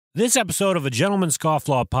This episode of a Gentleman's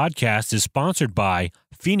Scofflaw podcast is sponsored by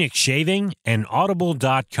Phoenix Shaving and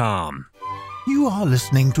Audible.com. You are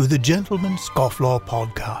listening to the Gentleman's Scofflaw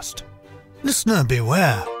podcast. Listener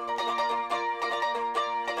beware.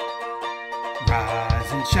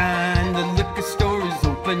 Rise and shine, the liquor store is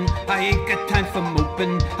open. I ain't got time for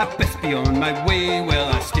moping. I best be on my way.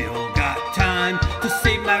 Well, I still got time to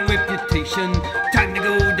save my reputation. Time to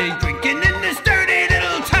go day drinking in this dirty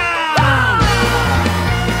little town.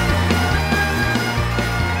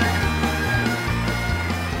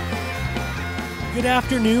 Good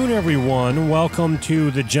afternoon, everyone. Welcome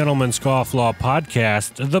to the Gentleman's Scofflaw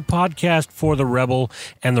podcast, the podcast for the rebel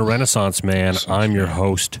and the Renaissance man. I'm your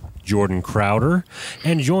host, Jordan Crowder,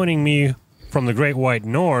 and joining me from the Great White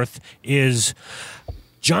North is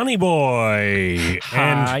Johnny Boy.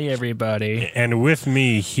 Hi, everybody. And with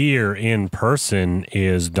me here in person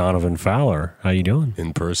is Donovan Fowler. How you doing?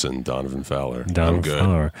 In person, Donovan Fowler. I'm good.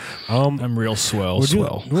 Fowler. I'm real swell.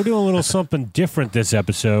 We're doing a little something different this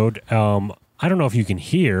episode. I don't know if you can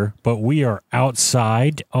hear, but we are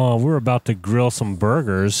outside. We're about to grill some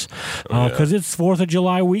burgers because it's 4th of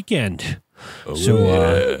July weekend. Happy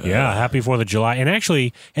 4th of July. And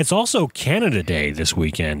actually, it's also Canada Day this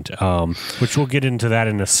weekend, which we'll get into that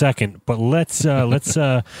in a second. But let's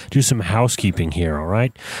do some housekeeping here, all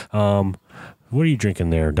right? What are you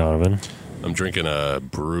drinking there, Donovan? I'm drinking a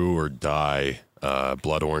Brew or Die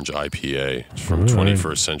Blood Orange IPA from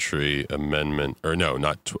 21st Century Amendment, or no,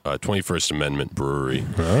 not 21st Amendment Brewery.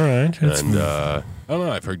 All right. And I don't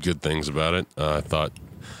know, I've heard good things about it. I thought,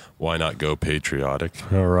 why not go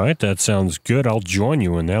patriotic? All right, that sounds good. I'll join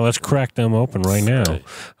you in that. Let's crack them open right now.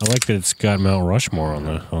 I like that it's got Mount Rushmore on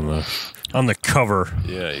the cover.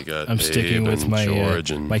 Yeah, you got. I'm sticking with my George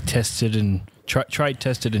and my tested and tried,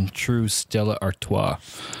 tested, and true Stella Artois.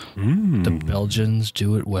 The Belgians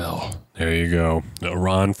do it well. There you go.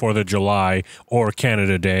 Ron 4th of July or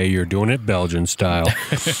Canada Day. You're doing it Belgian style.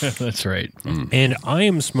 That's right. And I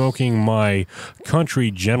am smoking my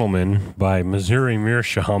Country Gentleman by Missouri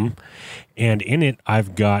Meerschaum. And in it,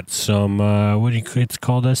 I've got some, it's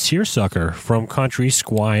called a seersucker from Country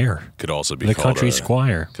Squire. could also be the called Country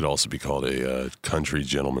Squire. Could also be called a Country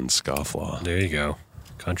Gentleman Scofflaw. There you go.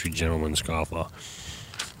 Country Gentleman Scofflaw.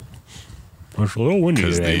 It's a little windy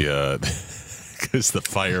today. Because the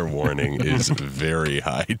fire warning is very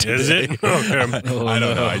high today. Is it? Okay. I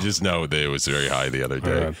don't know. I just know that it was very high the other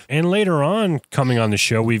day. And later on, coming on the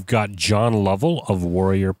show, we've got John Lovell of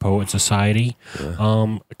Warrior Poet Society.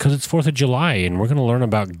 Because it's 4th of July, and we're going to learn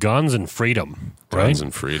about guns and freedom. Right? Guns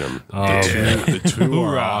and freedom. The two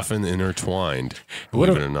are often intertwined,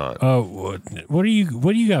 believe it or not. What do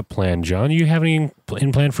you got planned, John? Do you have any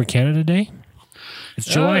in plan for Canada Day? It's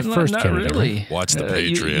July 1st, not Canada. Really. Right? Watch The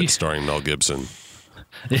Patriot starring Mel Gibson.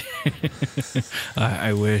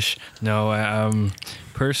 I wish. No,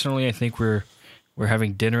 personally, I think we're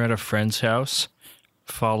having dinner at a friend's house,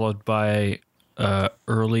 followed by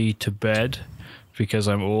early to bed because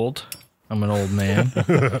I'm old. I'm an old man.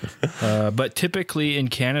 But typically in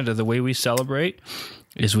Canada, the way we celebrate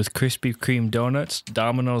is with Krispy Kreme donuts,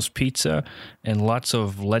 Domino's pizza, and lots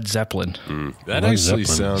of Led Zeppelin. That actually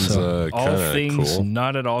sounds kind of all things cool.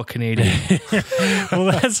 not at all Canadian.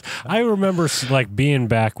 Well, I remember like being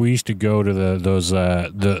back. We used to go to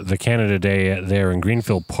the Canada Day there in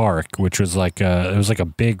Greenfield Park, which was like a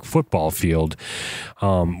big football field,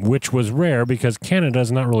 which was rare because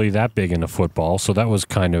Canada's not really that big into football. So that was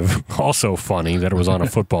kind of also funny that it was on a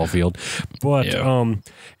football field, but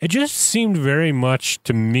it just seemed very much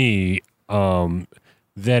to me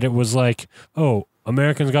that it was like, oh,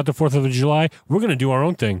 Americans got the 4th of July, we're going to do our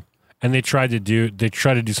own thing. And they tried to do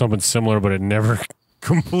something similar, but it never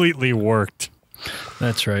completely worked.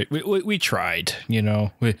 That's right. We tried,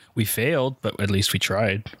 we failed, but at least we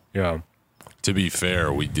tried. Yeah. To be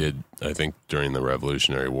fair, we did, I think during the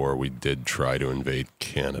Revolutionary War, we did try to invade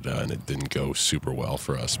Canada, and it didn't go super well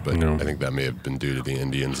for us. But I think that may have been due to the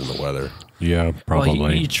Indians and the weather. Yeah, probably.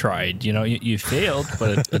 Well, you tried. You failed,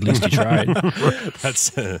 but at least you tried.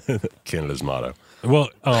 That's Canada's motto. Well,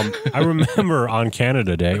 I remember on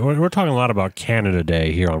Canada Day, we're talking a lot about Canada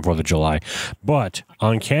Day here on 4th of July, but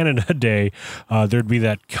on Canada Day, there'd be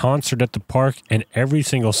that concert at the park, and every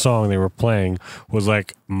single song they were playing was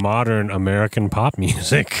like modern American pop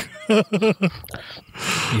music.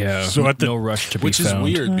 Yeah, So at the- no rush to be Which is found.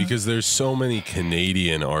 weird because there's so many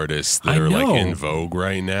Canadian artists that I are like know. in vogue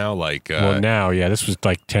right now. Like, Well, now, yeah, this was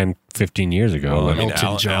like 10, 15 years ago. well, I mean,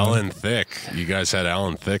 Elton John. Alan Thicke. You guys had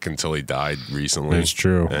Alan Thicke until he died recently. That's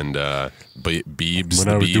true. And Biebs, when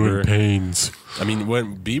the I was doing Bieber. Pains. I mean,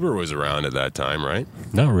 when Bieber was around at that time, right?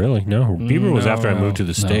 Not really, no. Bieber was No, after I no, moved to the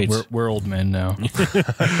no, States. We're old men now.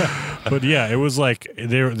 But yeah, it was like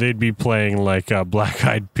they'd be playing like Black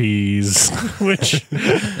Eyed Peas, which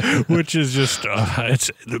is just it's.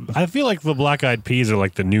 I feel like the Black Eyed Peas are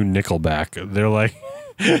like the new Nickelback. They're like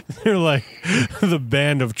the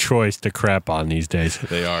band of choice to crap on these days.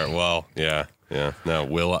 They are. Well, yeah. No,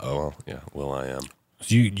 Will I Am.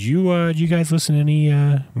 Do you guys listen to any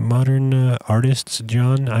modern artists,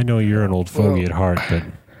 John? I know you're an old fogey at heart, but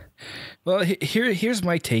Well, here's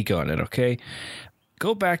my take on it, okay?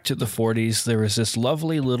 Go back to the 40s. There was this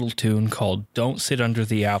lovely little tune called Don't Sit Under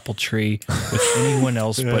the Apple Tree with Anyone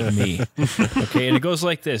Else But Me. Okay, and it goes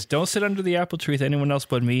like this. Don't sit under the apple tree with anyone else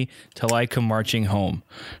but me till I come marching home.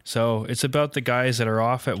 So it's about the guys that are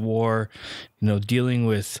off at war, dealing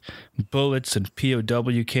with bullets and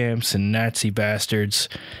POW camps and Nazi bastards.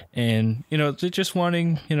 And, they're just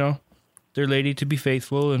wanting, their lady to be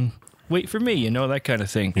faithful and wait for me, that kind of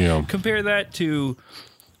thing. Yeah. Compare that to,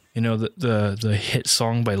 the hit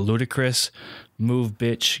song by Ludacris, "Move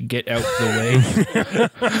Bitch, Get Out the Way."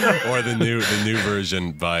 Or the new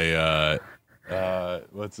version by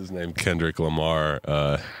what's his name? Kendrick Lamar.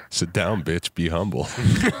 Sit down, bitch. Be humble.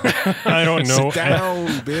 I don't know. Sit down,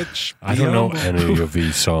 bitch. I don't know any of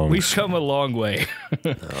these songs. We've come a long way.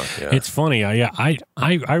 Yeah. It's funny.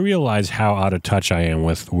 I realize how out of touch I am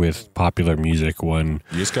with popular music when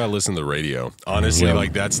You just gotta listen to the radio. Honestly, Yeah.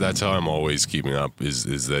 like that's how I'm always keeping up.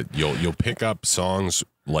 Is that you'll pick up songs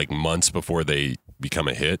like months before they become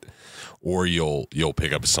a hit, or you'll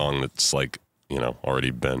pick up a song that's like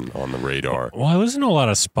already been on the radar. Well, I listen to a lot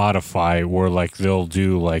of Spotify where like they'll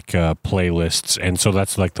do like playlists, and so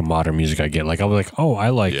that's like the modern music I get. Like I'll be like, oh,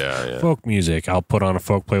 I like folk music. I'll put on a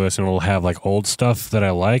folk playlist, and it'll have like old stuff that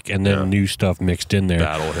I like, and then new stuff mixed in there.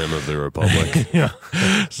 Battle Hymn of the Republic. Yeah.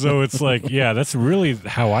 So it's like, yeah, that's really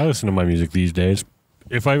how I listen to my music these days.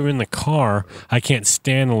 If I'm in the car, I can't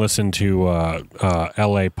stand to listen to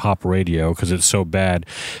LA pop radio because it's so bad.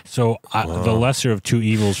 So the lesser of two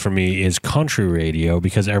evils for me is country radio,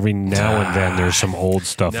 because every now and then there's some old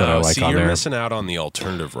stuff that I like see, on you're there. missing out on the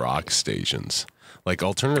alternative rock stations. Like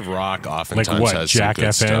alternative rock oftentimes Like what, has Jack some good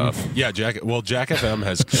FM? stuff. Yeah, Jack FM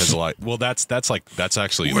has a lot. Well, that's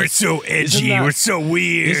actually so edgy. We're so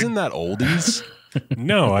weird. Isn't that oldies?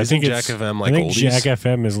 No, I Isn't think Jack it's, FM like I think oldies? Jack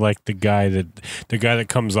FM is like the guy that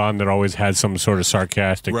comes on that always has some sort of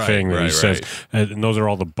sarcastic thing that he says, and those are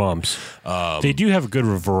all the bumps. They do have good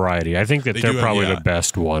variety. I think that they're probably the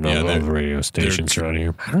best one of the radio stations around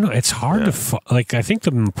here. I don't know. It's hard to like. I think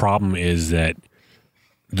the problem is that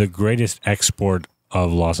the greatest export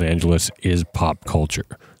of Los Angeles is pop culture.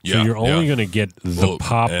 So you're only going to get the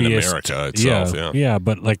poppiest. And America itself, yeah.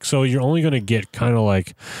 But like, so you're only going to get kind of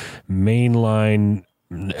like mainline.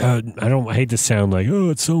 I hate to sound like, oh,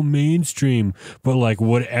 it's so mainstream, but like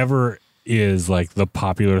whatever is like the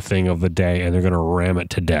popular thing of the day, and they're going to ram it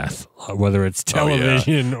to death, whether it's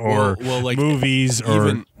television or like movies or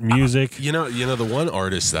even, music. You know, the one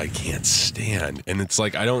artist that I can't stand, and it's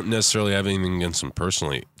like I don't necessarily have anything against him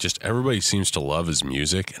personally. Just everybody seems to love his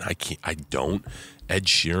music, and I don't. Ed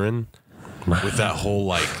Sheeran, with that whole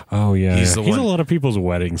like, oh yeah, he's a lot of people's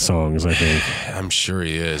wedding songs. I think I'm sure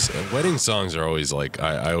he is. Wedding songs are always like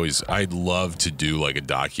I'd love to do like a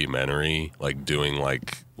documentary, like doing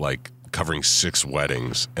like covering 6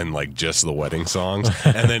 weddings and like just the wedding songs,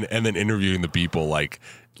 and then interviewing the people like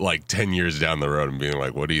 10 years down the road and being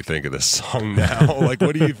like, what do you think of this song now? Like,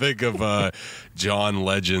 what do you think of John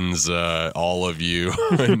Legend's All of You?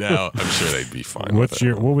 Now, I'm sure they'd be fine with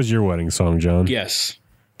it. What was your wedding song, John? Yes.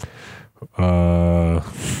 Wait,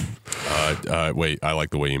 I Like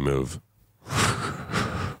the Way You Move.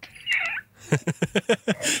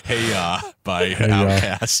 Hey by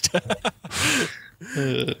Outkast.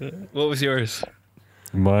 What was yours?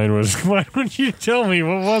 Mine was. Why don't you tell me?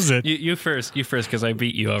 What was it? You first, because I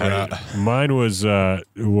beat you already. Mine was I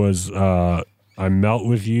Melt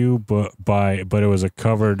With You, but it was a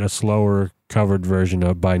slower covered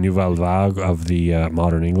version by Nouvelle Vague of the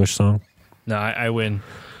Modern English song. No, I win.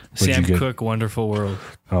 What'd Sam you get? Cooke, Wonderful World.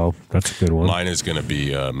 Oh, that's a good one. Mine is going to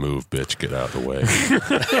be Move, Bitch, Get Out of the Way.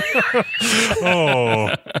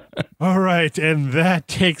 Oh, all right, and that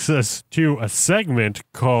takes us to a segment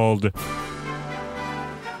called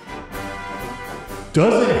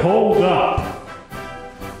 "Does It Hold Up?"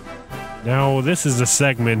 Now, this is a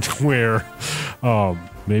segment where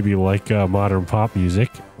maybe like modern pop music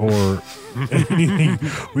or anything,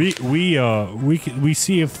 we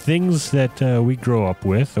see if things that we grow up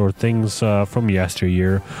with or things from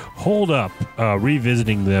yesteryear hold up,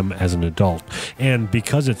 revisiting them as an adult. And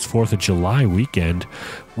because it's 4th of July weekend,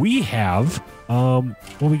 we have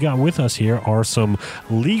what we got with us here are some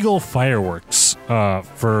legal fireworks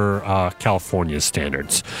for California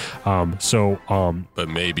standards. But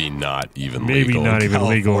maybe not even maybe legal. not even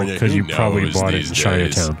legal California, because you who probably knows bought it these in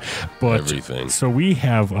days? Chinatown. But Everything. so we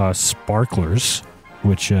have sparklers,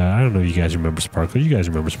 which I don't know if you guys remember sparklers. You guys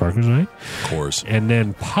remember sparklers, right? Of course. And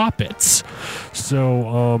then poppets.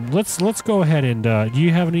 So let's go ahead and do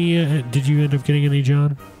you have any? Did you end up getting any,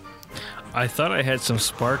 John? I thought I had some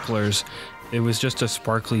sparklers. It was just a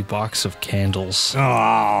sparkly box of candles.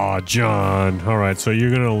 Oh, John. All right, so you're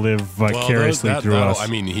going to live vicariously through us. I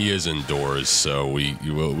mean, he is indoors, so we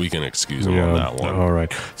can excuse him on that one. All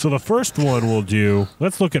right. So the first one we'll do,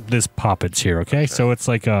 let's look at this poppets here, okay? So it's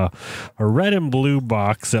like a red and blue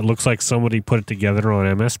box that looks like somebody put it together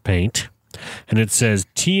on MS Paint. And it says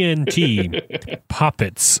TNT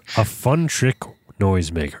Poppets, a fun trick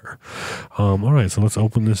noisemaker. All right, so let's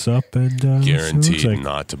open this up and Guaranteed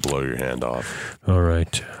not to blow your hand off. All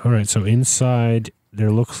right. So inside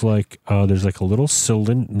there looks like there's like a little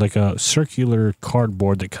cylinder, like a circular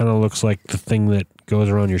cardboard that kind of looks like the thing that goes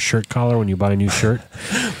around your shirt collar when you buy a new shirt.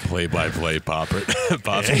 Play-by-play popper.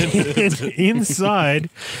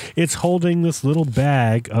 Inside, it's holding this little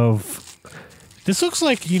bag of. This looks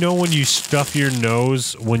like when you stuff your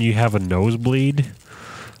nose when you have a nosebleed.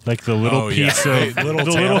 Like the little piece of little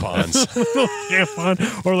tampons, little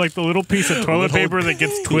tampon, or like the little piece of toilet paper that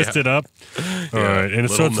gets twisted up. All right, and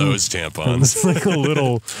little nose tampons. It's like a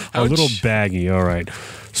little baggie. All right,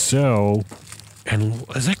 so. And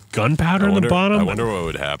is that gunpowder in the bottom? I wonder what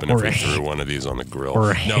would happen if we threw one of these on the grill. Or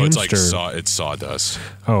a hamster. It's like it's sawdust.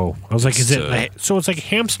 Oh, I was like, so it's like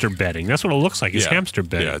hamster bedding. That's what it looks like. It's hamster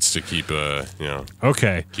bedding. Yeah, it's to keep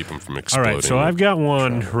okay, keep them from exploding. All right, so I've got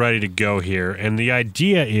one ready to go here, and the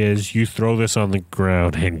idea is you throw this on the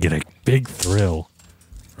ground and get a big thrill.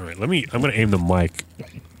 All right, I'm going to aim the mic.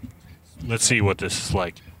 Let's see what this is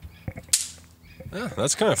like. Yeah,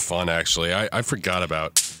 that's kind of fun, actually. I forgot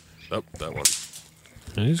about that one.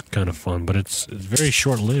 It is kind of fun, but it's very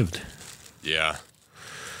short-lived. Yeah.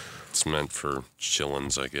 It's meant for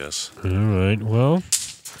chillins, I guess. All right, well,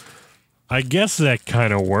 I guess that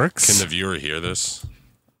kind of works. Can the viewer hear this?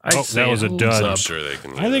 That was a dud. I'm sure they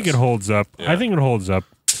can hear I think it holds up. Yeah. I think it holds up.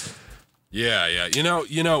 Yeah. You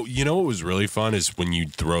know what was really fun is when you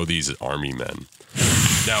throw these at army men.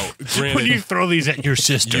 Now, granted, when you throw these at your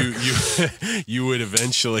sister, you would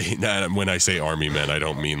eventually. Nah, when I say army men, I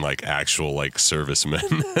don't mean like actual like servicemen.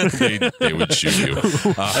 they would shoot you.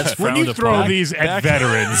 That's when you throw these at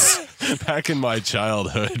veterans. Back in my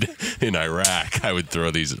childhood in Iraq, I would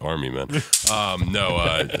throw these at army men. But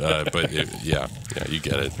you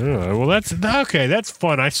get it. Well, that's okay. That's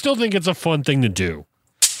fun. I still think it's a fun thing to do.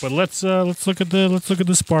 But let's look at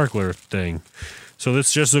the sparkler thing. So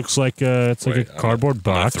this just looks like a cardboard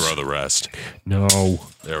box. I'm gonna throw the rest. No.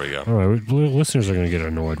 There we go. All right, listeners are going to get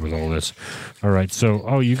annoyed with all this. All right,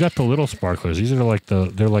 so you got the little sparklers. These are like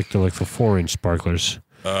the 4-inch sparklers.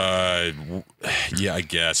 Yeah, I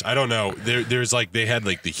guess. I don't know. There's like they had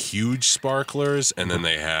like the huge sparklers, and then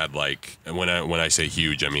they had like when I say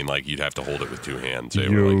huge, I mean like you'd have to hold it with two hands. They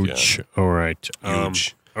were like, huge. All right.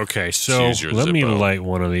 Huge. Okay, so let me Zippo. light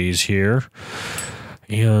one of these here.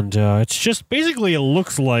 And it's just basically, it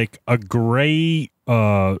looks like a gray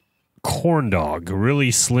corn dog, a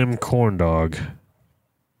really slim corn dog.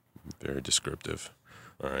 Very descriptive.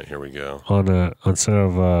 All right, here we go. Instead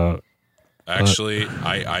of actually,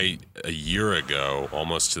 I a year ago,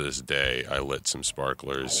 almost to this day, I lit some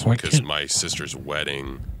sparklers because my sister's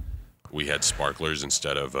wedding. We had sparklers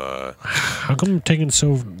instead of. How come it's taking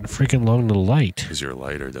so freaking long to light? Because your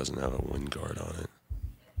lighter doesn't have a wind guard on it.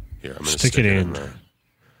 Here, I'm gonna stick it in there.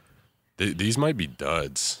 These might be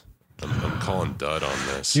duds. I'm calling dud on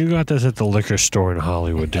this. You got this at the liquor store in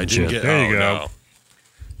Hollywood, didn't you? There you go. No.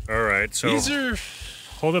 All right, so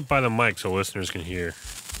hold it by the mic so listeners can hear.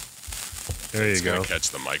 There you go. It's gonna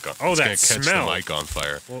catch the mic on. Oh, it's that gonna smell! Catch the mic on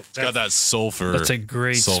fire. Well, it's got that sulfur. That's a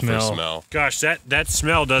great smell. Gosh, that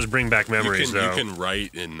smell does bring back memories. You can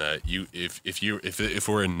write in that. If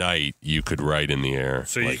we're in night, you could write in the air.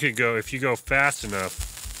 So you could go if you go fast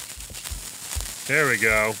enough. There we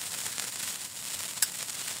go.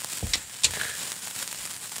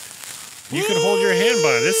 You can hold your hand by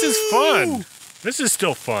it. This is fun. This is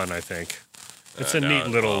still fun, I think. It's a neat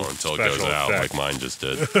little until it goes special out effect. like mine just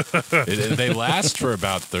did. They last for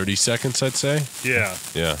about 30 seconds, I'd say. Yeah.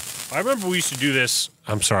 Yeah. I remember we used to do this.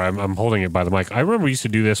 I'm sorry, I'm holding it by the mic. I remember we used to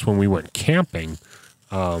do this when we went camping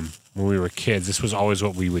when we were kids. This was always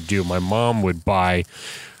what we would do. My mom would buy,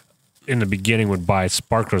 in the beginning, would buy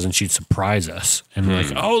sparklers, and she'd surprise us. And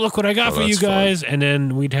like, oh, look what I got for you guys. Fun. And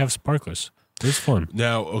then we'd have sparklers. It was fun.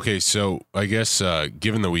 Now, okay, so I guess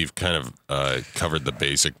given that we've kind of covered the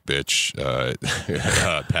basic bitch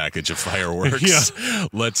package of fireworks,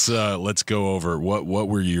 let's go over what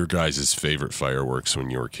were your guys' favorite fireworks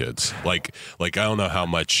when you were kids? Like I don't know how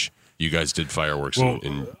much you guys did fireworks in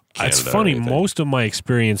Canada. It's funny. Most of my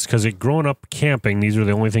experience, because growing up camping, these were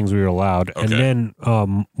the only things we were allowed. Okay. And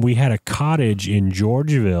then we had a cottage in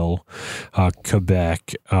Georgeville,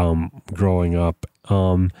 Quebec, growing up.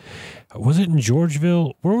 Was it in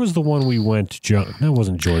Georgeville? Where was the one we went to? That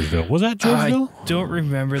wasn't Georgeville. Was that Georgeville? I don't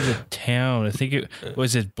remember the town. I think it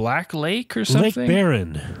was Black Lake or something? Lake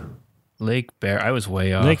Barron. Lake Barron. I was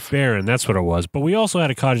way off. Lake Barron, that's what it was. But we also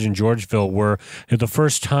had a cottage in Georgeville where the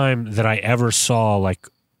first time that I ever saw like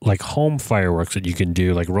home fireworks that you can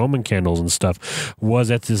do, like Roman candles and stuff, was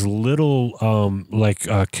at this little,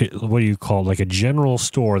 what do you call it? Like a general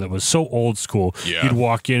store that was so old school. Yeah. You'd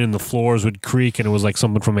walk in and the floors would creak and it was like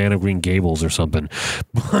something from Anne of Green Gables or something.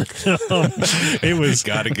 But it was...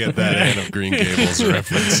 Got to get that Anne of Green Gables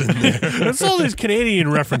reference in there. There's all these Canadian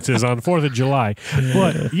references on 4th of July.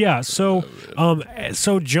 But yeah, so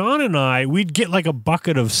John and I, we'd get like a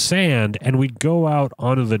bucket of sand and we'd go out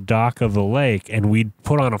onto the dock of the lake and we'd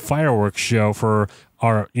put on a fireworks show for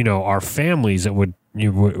our families that would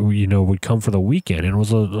come for the weekend, and it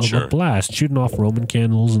was a blast, shooting off Roman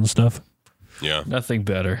candles and stuff. Yeah, nothing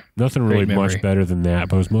better. Nothing really much better than that,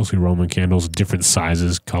 but it was mostly Roman candles, different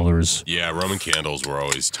sizes, colors. Yeah, Roman candles were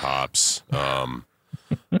always tops.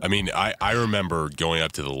 I mean, I remember going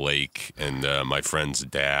up to the lake, and my friend's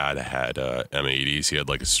dad had M80s. He had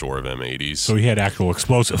like a store of M80s. So he had actual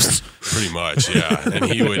explosives. Pretty much, yeah. And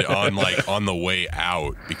he would on the way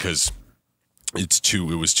out, because it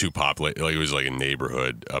was too populated. Like it was like a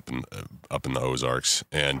neighborhood up in the Ozarks,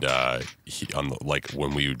 and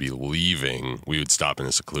when we would be leaving, we would stop in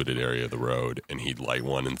a secluded area of the road, and he'd light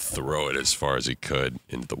one and throw it as far as he could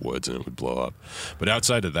into the woods, and it would blow up. But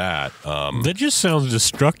outside of that, that just sounds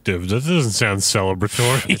destructive. That doesn't sound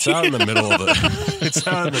celebratory. It's out in the middle of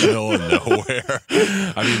nowhere.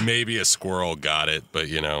 I mean, maybe a squirrel got it, but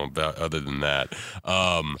other than that.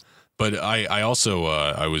 But I also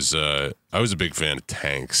I was a big fan of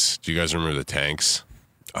tanks. Do you guys remember the tanks?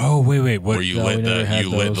 Oh wait, what? Where you lit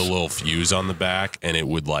the little fuse on the back, and it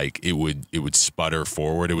would sputter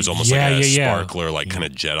forward. It was almost like a sparkler, like kind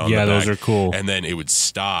of jet on the back. Yeah, those are cool. And then it would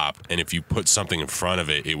stop, and if you put something in front of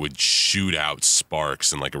it, it would shoot out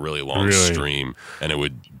sparks in like a really long stream, and it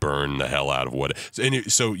would burn the hell out of what.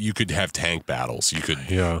 So you could have tank battles. You could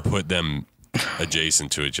put them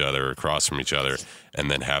adjacent to each other, across from each other, and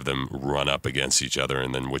then have them run up against each other,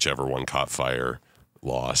 and then whichever one caught fire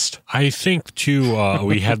lost. I think too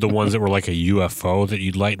we had the ones that were like a UFO that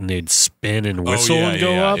you'd light and they'd spin and whistle and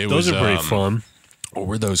go up. Those are pretty fun. What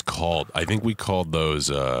were those called? I think we called those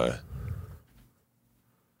I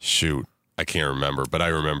can't remember, but I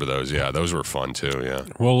remember those. Yeah, those were fun too. Yeah.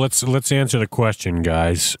 Well, let's answer the question,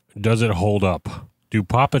 guys. Does it hold up? Do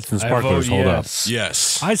poppets and sparklers hold up?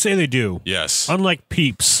 Yes. I say they do. Yes. Unlike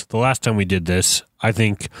Peeps, the last time we did this, I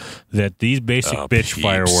think that these basic bitch Peeps.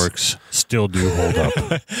 Fireworks still do hold up.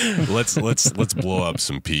 Let's blow up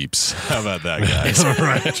some Peeps. How about that, guys?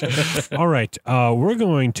 All right. We're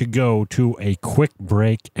going to go to a quick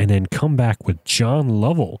break and then come back with John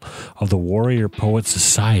Lovell of the Warrior Poet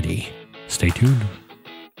Society. Stay tuned.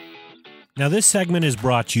 Now, this segment is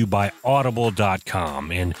brought to you by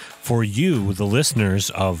Audible.com. And for you, the listeners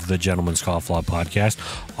of the Gentleman's Scofflaw podcast,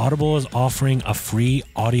 Audible is offering a free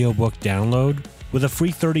audiobook download with a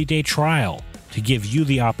free 30-day trial to give you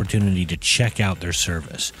the opportunity to check out their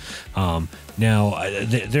service.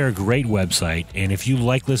 They're a great website, and if you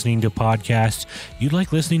like listening to podcasts, you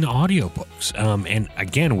like listening to audiobooks. And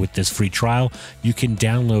again, with this free trial, you can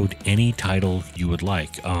download any title you would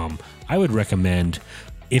like. I would recommend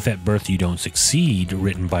If at Birth You Don't Succeed,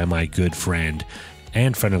 written by my good friend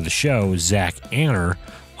and friend of the show, Zach Anner.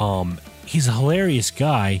 He's a hilarious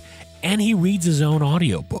guy, and he reads his own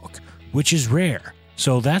audiobook, which is rare.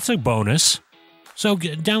 So that's a bonus. So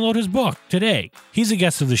download his book today. He's a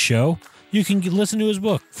guest of the show. You can listen to his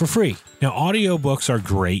book for free. Now, audiobooks are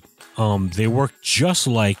great. They work just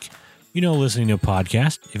like, listening to a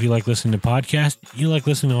podcast. If you like listening to podcasts, you like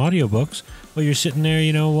listening to audiobooks. Well, you're sitting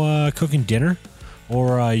there, cooking dinner,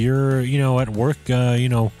 or you're at work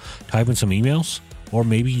typing some emails, or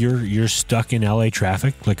maybe you're stuck in LA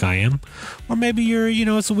traffic like I am, or maybe you're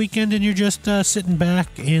it's a weekend and you're just sitting back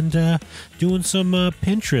and doing some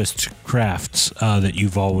Pinterest crafts that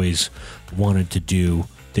you've always wanted to do,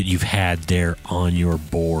 that you've had there on your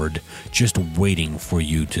board just waiting for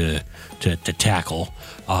you to tackle.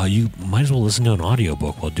 You might as well listen to an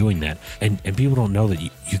audiobook while doing that. And people don't know that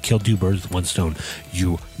you killed two birds with one stone.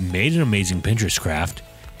 You made an amazing Pinterest craft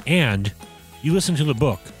and you listened to the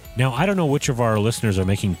book. Now, I don't know which of our listeners are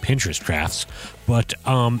making Pinterest crafts, but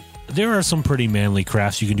there are some pretty manly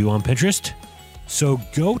crafts you can do on Pinterest. So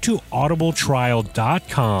go to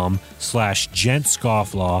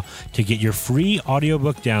audibletrial.com/gentscofflaw to get your free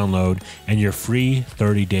audiobook download and your free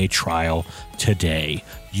 30-day trial today.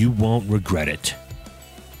 You won't regret it.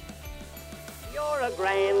 You're a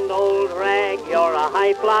grand old rag, you're a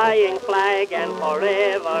high-flying flag, and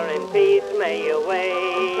forever in peace may you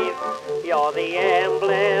wave. You're the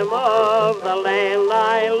emblem of the land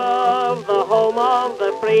I love, the home of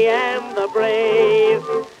the free and the brave.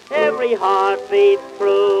 Every heart beats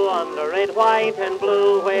true under it, white and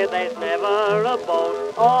blue, where there's never a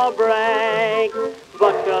boast or brag.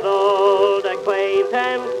 But should old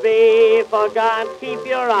acquaintance be forgot, keep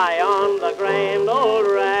your eye on the grand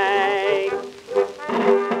old rag.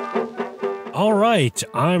 All right,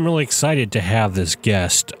 I'm really excited to have this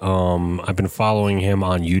guest. I've been following him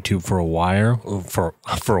on YouTube for a while. For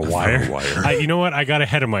a while. You know what? I got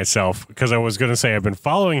ahead of myself because I was going to say I've been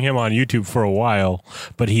following him on YouTube for a while,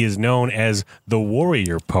 but he is known as the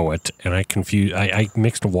Warrior Poet, and I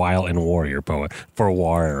mixed while and Warrior Poet for a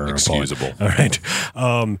warrior. Excusable. All right,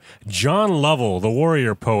 John Lovell, the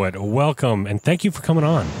Warrior Poet. Welcome, and thank you for coming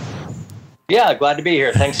on. Yeah, glad to be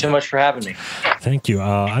here. Thanks so much for having me. Thank you.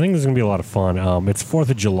 I think this is gonna be a lot of fun. It's 4th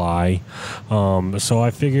of July, so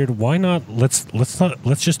I figured why not? Let's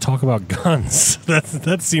just talk about guns.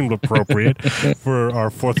 That seemed appropriate for our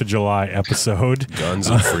 4th of July episode. Guns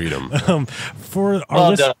and freedom. For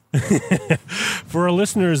our for our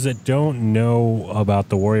listeners that don't know about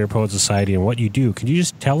the Warrior Poet Society and what you do, can you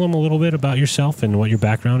just tell them a little bit about yourself and what your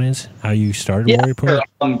background is? How you started Warrior Poet?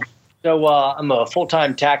 Sure. So I'm a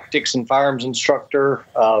full-time tactics and firearms instructor.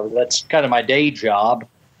 That's kind of my day job.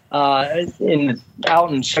 Out in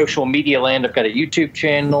social media land, I've got a YouTube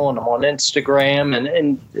channel and I'm on Instagram,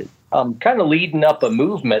 and I'm kind of leading up a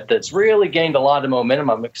movement that's really gained a lot of momentum.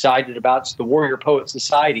 I'm excited about. It's the Warrior Poet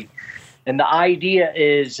Society, and the idea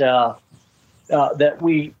is that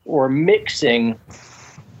we were mixing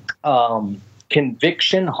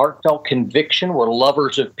conviction, heartfelt conviction. We're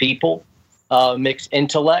lovers of people. Mixed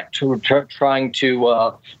intellect, who are trying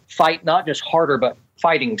to fight not just harder, but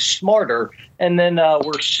fighting smarter. And then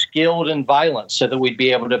we're skilled in violence so that we'd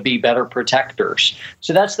be able to be better protectors.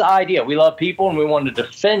 So that's the idea. We love people and we want to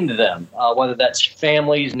defend them, whether that's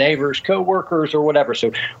families, neighbors, coworkers, or whatever.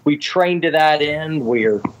 So we train to that end.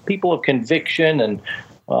 We're people of conviction, and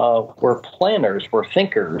we're planners, we're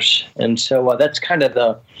thinkers. And so that's kind of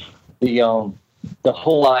the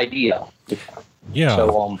whole idea. Yeah.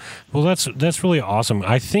 So, well, that's really awesome.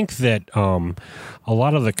 I think that a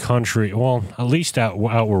lot of the country, well, at least out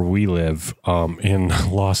where we live, in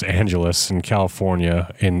Los Angeles in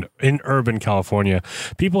California, in urban California,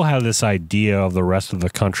 people have this idea of the rest of the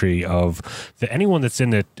country of anyone that's in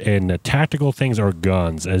the tactical things or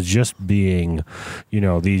guns as just being,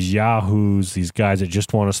 these yahoos, these guys that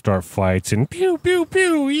just want to start fights and pew pew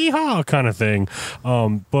pew yeehaw kind of thing.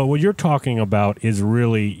 But what you're talking about is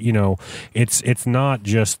really, it's not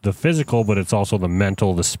just the physical, but it's also the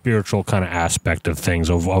mental, the spiritual kind of aspect of things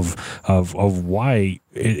of why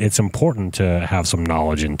it's important to have some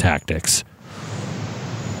knowledge in tactics.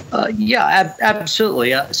 Yeah,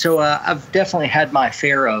 absolutely. So I've definitely had my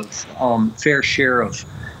fair share of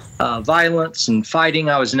violence and fighting.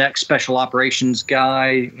 I was an ex-special operations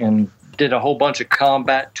guy and did a whole bunch of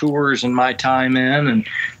combat tours in my time in. And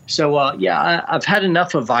so, I've had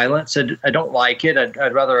enough of violence. I don't like it.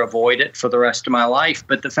 I'd rather avoid it for the rest of my life.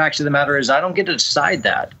 But the fact of the matter is I don't get to decide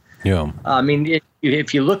that. Yeah. I mean,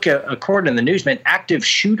 if you look at, according to the news, man, active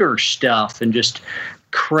shooter stuff and just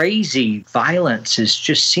crazy violence is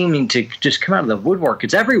just seeming to just come out of the woodwork.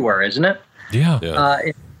 It's everywhere, isn't it? Yeah.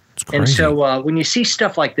 It's crazy. And so when you see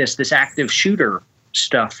stuff like this active shooter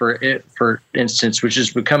stuff, for instance, which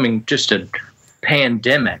is becoming just a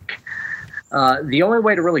pandemic, the only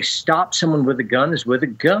way to really stop someone with a gun is with a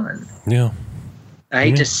gun. Yeah. I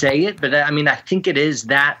hate to say it, but I mean, I think it is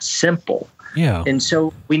that simple. Yeah. And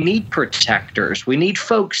so we need protectors. We need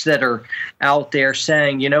folks that are out there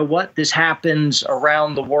saying, you know what, this happens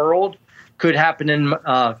around the world, could happen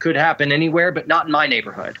anywhere, but not in my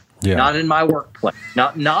neighborhood. not in my workplace,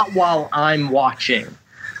 not while I'm watching.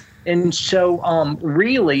 And so,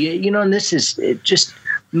 really, and this is just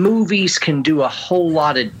movies can do a whole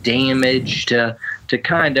lot of damage to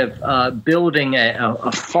kind of building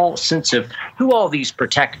a false sense of who all these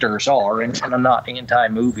protectors are. And I'm not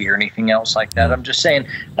anti-movie or anything else like that. I'm just saying,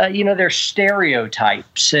 there's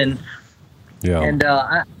stereotypes. And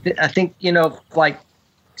I think, like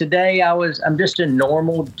today I'm just a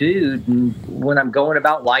normal dude. And when I'm going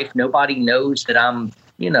about life, nobody knows that I'm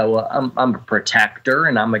a protector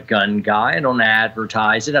and I'm a gun guy. I don't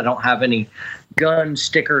advertise it. I don't have any gun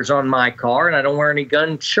stickers on my car, and I don't wear any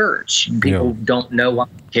gun shirts. People don't know what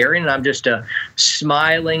I'm carrying. I'm just a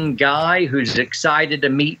smiling guy who's excited to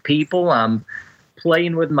meet people. I'm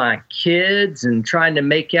playing with my kids and trying to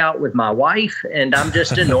make out with my wife, and I'm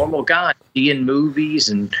just a normal guy seeing movies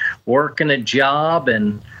and working a job,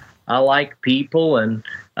 and I like people, and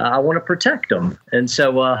I want to protect them. And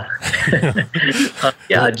so,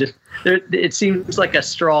 it seems like a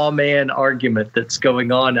straw man argument that's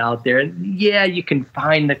going on out there. And you can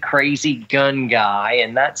find the crazy gun guy,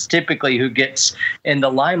 and that's typically who gets in the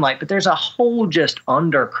limelight. But there's a whole just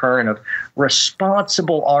undercurrent of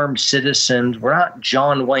responsible armed citizens. We're not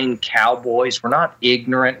John Wayne cowboys. We're not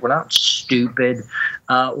ignorant. We're not stupid.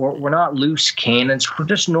 We're not loose cannons. We're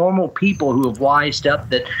just normal people who have wised up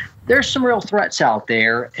that there's some real threats out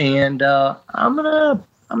there, and I'm gonna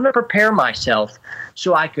prepare myself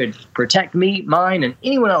so I could protect me, mine, and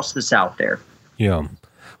anyone else that's out there. Yeah.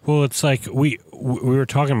 Well, it's like we were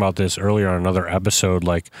talking about this earlier on another episode.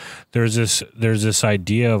 Like, there's this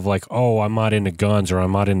idea of like, oh, I'm not into guns or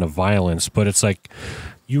I'm not into violence, but it's like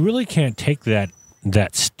you really can't take that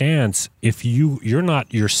stance if you're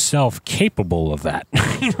not yourself capable of that.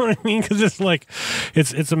 You know what I mean? Because it's like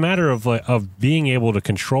it's a matter of being able to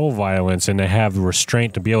control violence and to have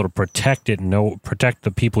restraint to be able to protect it and protect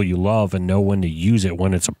the people you love and know when to use it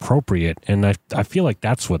when it's appropriate. And I feel like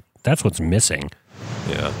that's what's missing.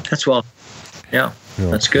 Yeah. That's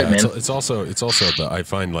good, man. It's also I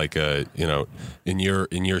find like in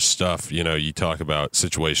your stuff, you talk about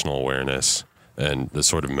situational awareness and the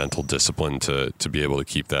sort of mental discipline to be able to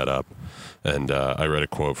keep that up. And I read a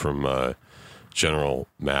quote from General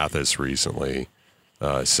Mathis recently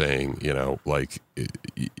saying, like,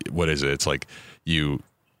 what is it? It's like you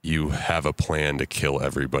have a plan to kill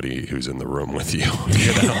everybody who's in the room with you,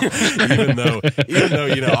 even though,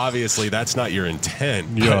 obviously that's not your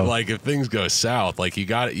intent. But like if things go south, like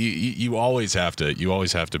you always have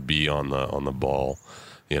to be on the ball.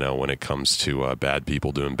 When it comes to bad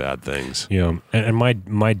people doing bad things. Yeah, and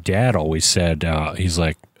my dad always said, he's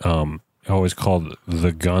like, always called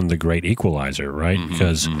the gun the great equalizer, right?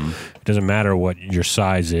 Because it doesn't matter what your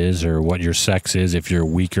size is or what your sex is. If you're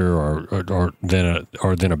weaker or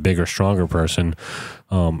than a bigger, stronger person,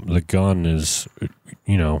 the gun is,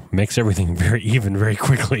 makes everything very even very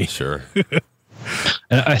quickly. Sure.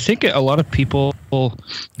 And I think a lot of people,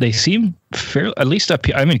 they seem fair. At least up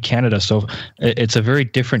here, I'm in Canada, so it's a very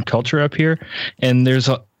different culture up here. And there's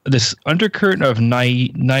this undercurrent of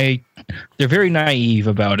they're very naive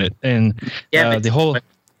about it, and the whole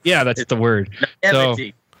that's the word. So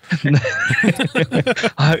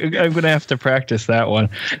I'm going to have to practice that one.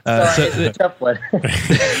 It's a tough one.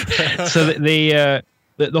 So the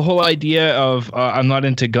whole idea of I'm not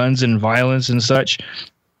into guns and violence and such.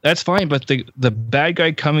 That's fine, but the bad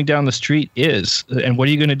guy coming down the street is, and what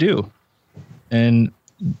are you going to do? And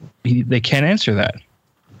they can't answer that.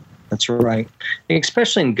 That's right.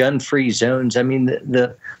 Especially in gun-free zones. I mean,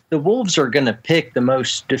 the wolves are going to pick the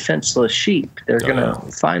most defenseless sheep. They're going to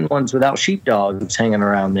find ones without sheepdogs hanging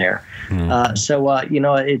around there.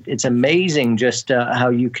 It's amazing just how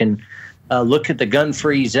you can look at the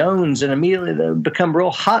gun-free zones and immediately they become real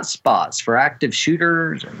hot spots for active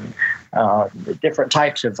shooters and different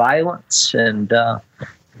types of violence. And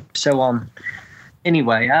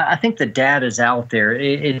anyway, I think the data's out there.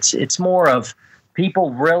 It's more of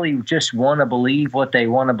people really just want to believe what they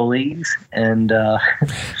want to believe. And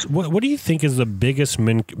what do you think is the biggest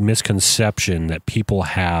misconception that people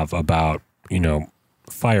have about,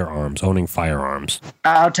 firearms, owning firearms?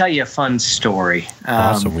 I'll tell you a fun story.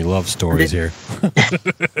 Awesome. We love stories here.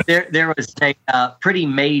 There was a pretty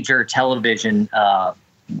major television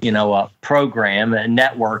program, a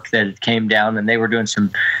network that came down, and they were doing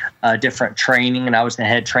some different training, and I was the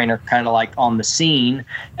head trainer kind of like on the scene.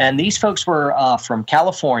 And these folks were from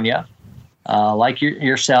California, like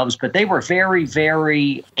yourselves, but they were very,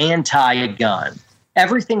 very anti-gun.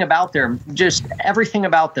 everything about them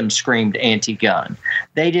screamed anti-gun.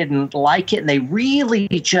 They didn't like it, and they really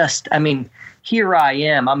just, I mean, here I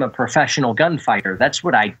am. I'm a professional gunfighter. That's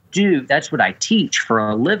what I do. That's what I teach for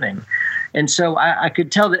a living. And so I could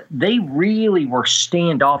tell that they really were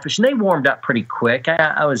standoffish, and they warmed up pretty quick.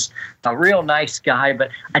 I was a real nice guy,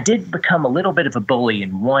 but I did become a little bit of a bully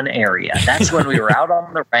in one area. That's when we were out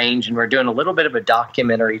on the range, and we're doing a little bit of a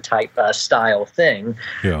documentary type style thing.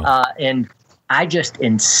 Yeah. And I just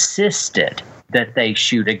insisted that they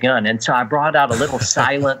shoot a gun. And so I brought out a little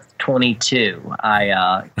silent 22 I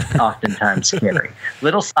oftentimes carry.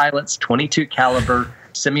 Little silence 22 caliber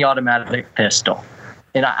semi-automatic pistol.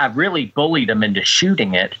 And I really bullied them into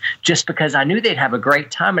shooting it just because I knew they'd have a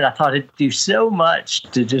great time, and I thought it'd do so much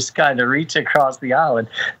to just kind of reach across the aisle.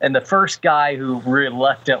 And the first guy who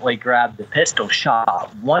reluctantly grabbed the pistol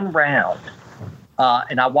shot one round,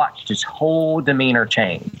 and I watched his whole demeanor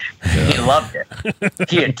change. He loved it.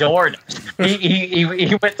 He adored it.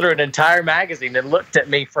 He went through an entire magazine and looked at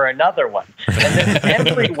me for another one. And then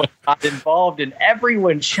everyone got involved, and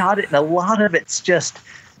everyone shot it, and a lot of it's just,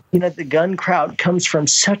 you know, the gun crowd comes from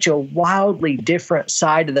such a wildly different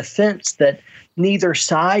side of the fence that neither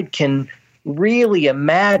side can really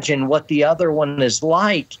imagine what the other one is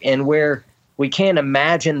like, and where we can't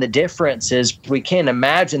imagine the differences. We can't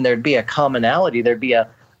imagine there'd be a commonality. There'd be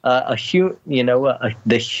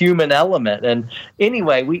the human element. And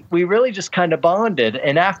anyway, we really just kind of bonded.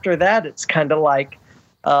 And after that, it's kind of like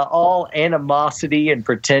all animosity and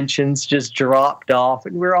pretensions just dropped off,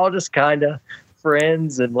 and we're all just kind of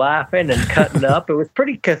friends and laughing and cutting up. It was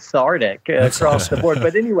pretty cathartic across the board.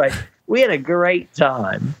 But anyway, we had a great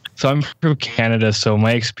time. So I'm from Canada, so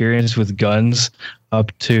my experience with guns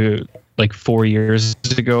up to like 4 years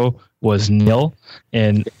ago was nil.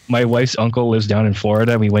 And my wife's uncle lives down in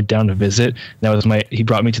Florida, and we went down to visit. He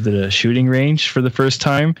brought me to the shooting range for the first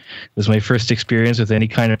time. It was my first experience with any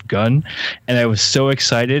kind of gun, and I was so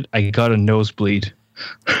excited I got a nosebleed.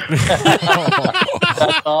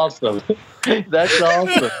 That's awesome. That's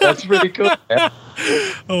awesome. That's pretty cool, man.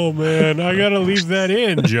 Oh, man. I got to leave that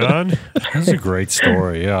in, John. That's a great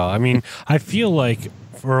story. Yeah. I mean, I feel like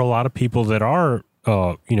for a lot of people that are,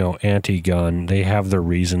 anti-gun, they have their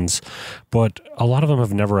reasons, but a lot of them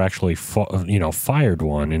have never actually, fired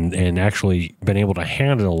one and actually been able to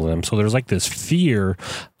handle them. So there's like this fear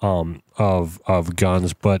of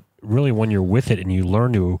guns, but really when you're with it and you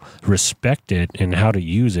learn to respect it and how to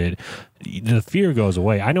use it, the fear goes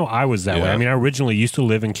away. I know I was that way. I mean, I originally used to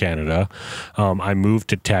live in Canada. I moved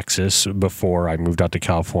to Texas before I moved out to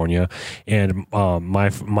California, and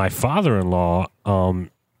my father-in-law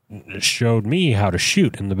showed me how to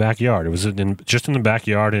shoot in the backyard. It was just in the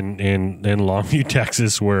backyard in Longview,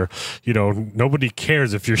 Texas, where, nobody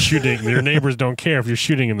cares if you're shooting. Your neighbors don't care if you're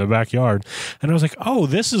shooting in the backyard. And I was like, oh,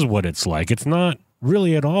 this is what it's like. It's not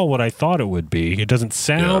really at all what I thought it would be. It doesn't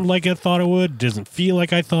sound like I thought it would. It doesn't feel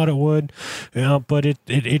like I thought it would. But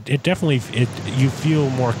it definitely, you feel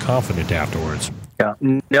more confident afterwards. Yeah.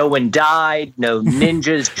 No one died. No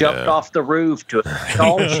ninjas jumped off the roof to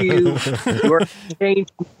assault you. You were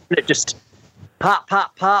changed. It just pop,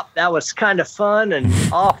 pop, pop. That was kind of fun, and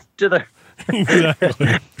off to the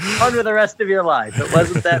on with the rest of your life. It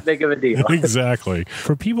wasn't that big of a deal. Exactly.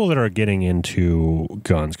 For people that are getting into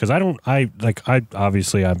guns, because I don't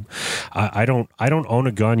own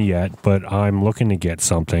a gun yet, but I'm looking to get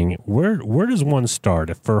something. Where does one start?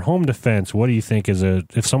 For home defense, what do you think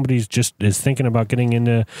if somebody's just is thinking about getting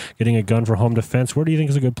a gun for home defense, where do you think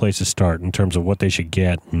is a good place to start in terms of what they should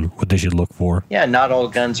get and what they should look for? Yeah, not all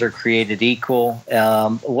guns are created equal.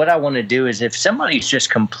 What I want to do is, if somebody's just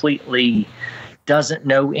completely doesn't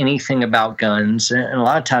know anything about guns, and a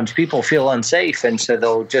lot of times people feel unsafe, and so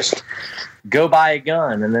they'll just go buy a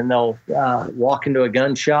gun, and then they'll walk into a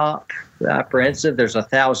gun shop apprehensive. There's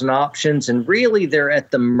 1,000 options, and really they're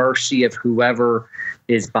at the mercy of whoever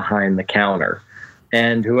is behind the counter.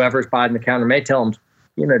 And whoever's behind the counter may tell them,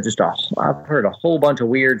 I've heard a whole bunch of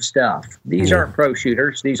weird stuff. These aren't pro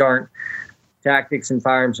shooters. These aren't tactics and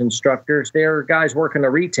firearms instructors. They're guys working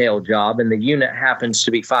a retail job, and the unit happens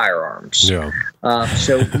to be firearms. Yeah.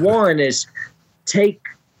 So one is take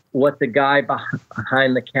what the guy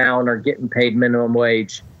behind the counter getting paid minimum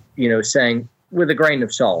wage, saying, with a grain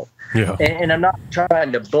of salt. Yeah. And I'm not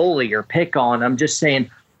trying to bully or pick on. I'm just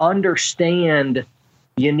saying, understand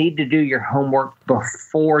you need to do your homework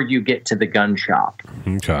before you get to the gun shop.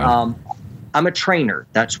 Okay. I'm a trainer.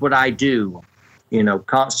 That's what I do,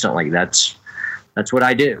 constantly. That's what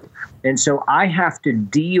I do. And so I have to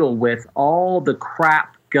deal with all the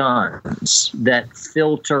crap guns that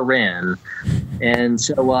filter in And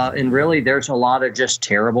so, and really, there's a lot of just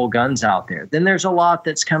terrible guns out there. Then there's a lot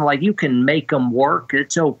that's kind of like you can make them work.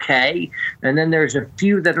 It's okay. And then there's a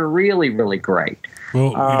few that are really, really great.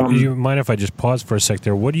 Well, you mind if I just pause for a sec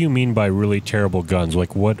there? What do you mean by really terrible guns?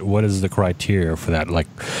 Like, what is the criteria for that? Like,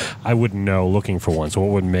 I wouldn't know looking for one. So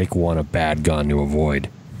what would make one a bad gun to avoid?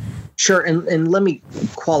 Sure. And let me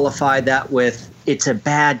qualify that with it's a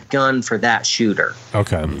bad gun for that shooter.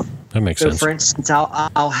 Okay. That makes sense. For instance,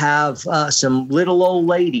 I'll have some little old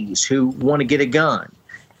ladies who want to get a gun.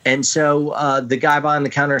 And so the guy behind the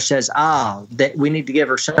counter says, that we need to give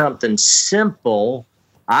her something simple.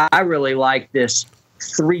 I really like this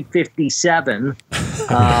 357,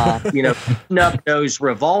 snub-nose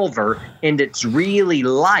revolver, and it's really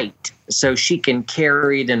light, so she can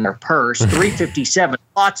carry it in her purse. 357,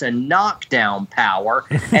 lots of knockdown power,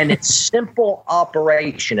 and it's simple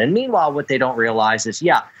operation. And meanwhile, what they don't realize is,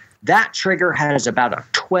 that trigger has about a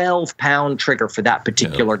 12-pound trigger for that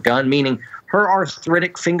particular gun, meaning her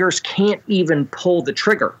arthritic fingers can't even pull the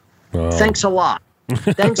trigger. Wow. Thanks a lot.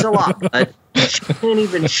 But she can't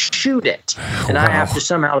even shoot it. And I have to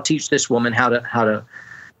somehow teach this woman how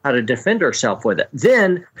to defend herself with it.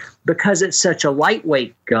 Then, because it's such a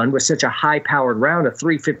lightweight gun with such a high-powered round, a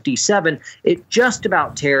 357, it just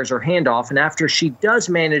about tears her hand off. And after she does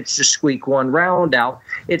manage to squeak one round out,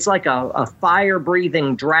 it's like a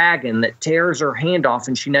fire-breathing dragon that tears her hand off,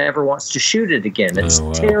 and she never wants to shoot it again. It's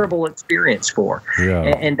a terrible experience for her.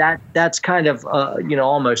 Yeah. And that's kind of,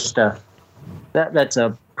 almost that's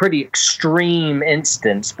a pretty extreme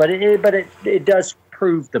instance, but it does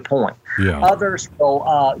prove the point. Yeah. Others will,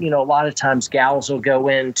 a lot of times gals will go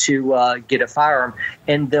in to get a firearm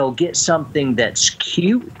and they'll get something that's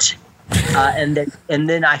cute. And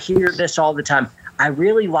then I hear this all the time. I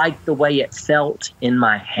really like the way it felt in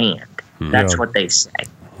my hand. That's what they say.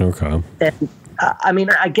 Okay. And,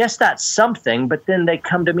 I guess that's something, but then they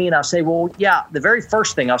come to me and I'll say, well, the very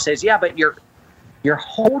first thing I'll say is, but you're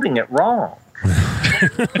holding it wrong.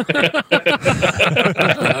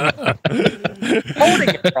 Holding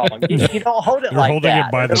it wrong. You don't hold it. You're like holding that.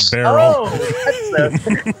 It by the barrel.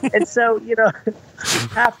 And so,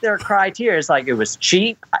 half their criteria is like it was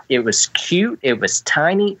cheap, it was cute, it was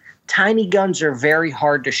tiny. Tiny guns are very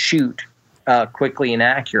hard to shoot quickly and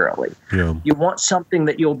accurately. Yeah. You want something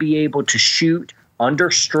that you'll be able to shoot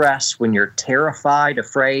under stress when you're terrified,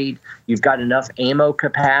 afraid. You've got enough ammo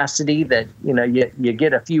capacity that you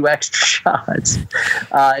get a few extra shots.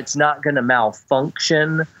 It's not going to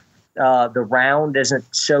malfunction. The round isn't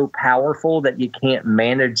so powerful that you can't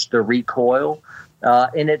manage the recoil,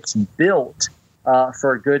 and it's built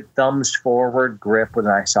for a good thumbs forward grip with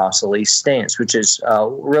an isosceles stance, which is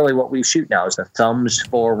really what we shoot now is the thumbs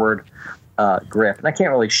forward grip. And I can't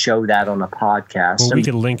really show that on a podcast. Well, we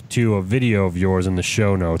could link to a video of yours in the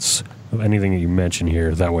show notes of anything that you mention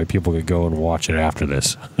here. That way people could go and watch it after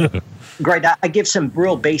this. Great. I give some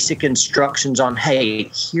real basic instructions on, hey,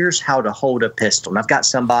 here's how to hold a pistol. And I've got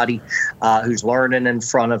somebody who's learning in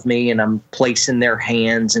front of me, and I'm placing their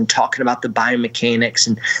hands and talking about the biomechanics,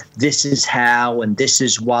 and this is how and this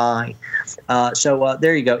is why. So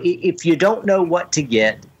there you go. If you don't know what to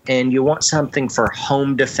get, and you want something for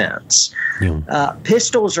home defense,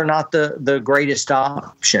 pistols are not the greatest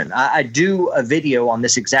option. I do a video on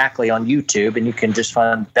this exactly on YouTube, and you can just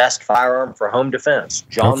find best firearm for home defense,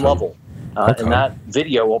 John Lovell. And that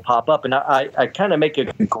video will pop up. And I kind of make a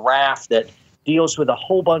graph that deals with a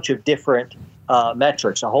whole bunch of different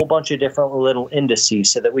metrics, a whole bunch of different little indices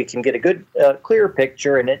so that we can get a good, clear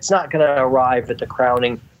picture, and it's not going to arrive at the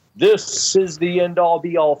crowning, this is the end-all,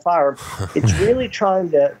 be-all firearm. It's really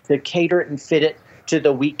trying to cater it and fit it to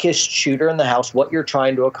the weakest shooter in the house, what you're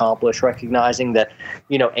trying to accomplish, recognizing that,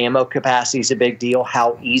 ammo capacity is a big deal.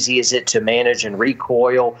 How easy is it to manage and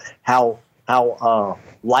recoil? How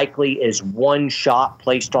likely is one shot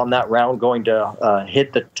placed on that round going to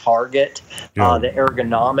hit the target? The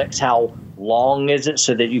ergonomics, how long is it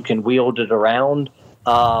so that you can wield it around?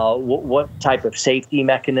 What type of safety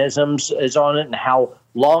mechanisms is on it, and how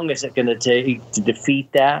long is it going to take to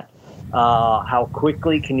defeat that? How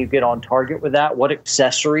quickly can you get on target with that? What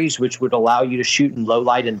accessories, which would allow you to shoot in low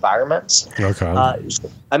light environments? Okay.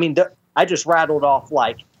 I just rattled off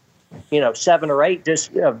 7 or 8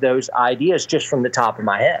 just of those ideas just from the top of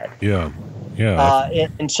my head. Yeah.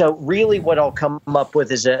 And so really what I'll come up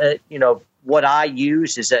with is what I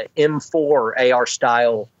use is a M4 AR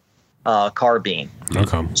style carbine.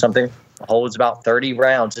 Okay. Something holds about 30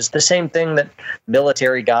 rounds. It's the same thing that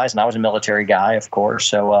military guys, and I was a military guy, of course,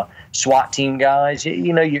 so SWAT team guys,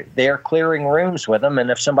 they're clearing rooms with them,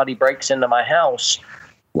 and if somebody breaks into my house,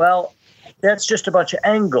 well, that's just a bunch of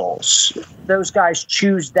angles. Those guys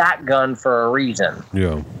choose that gun for a reason.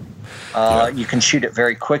 Yeah. You can shoot it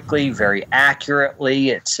very quickly, very accurately.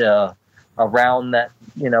 It's a round that,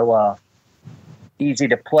 easy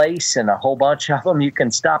to place, and a whole bunch of them you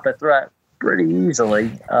can stop a threat pretty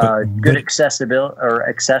easily. Good accessibility or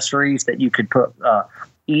accessories that you could put,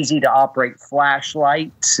 easy to operate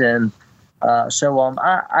flashlights, and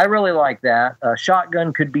I really like that. A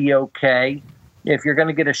shotgun could be okay. If you're going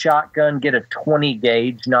to get a shotgun, get a 20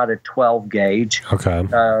 gauge, not a 12 gauge. Okay.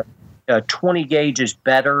 A 20 gauge is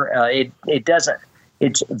better. It doesn't.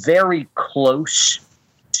 It's very close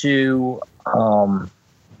to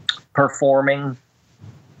performing,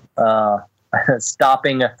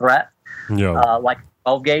 stopping a threat. Yeah. Like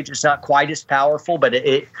 12 gauge, it's not quite as powerful, but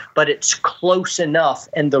it's close enough,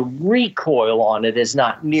 and the recoil on it is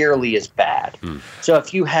not nearly as bad. So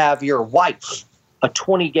if you have your wife, a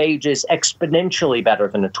 20 gauge is exponentially better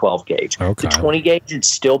than a 12 gauge. Okay. The 20 gauge would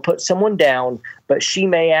still put someone down, but she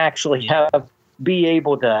may actually be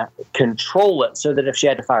able to control it so that if she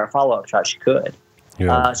had to fire a follow-up shot, she could.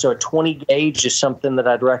 Yeah. So a 20 gauge is something that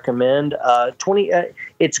I'd recommend. 20,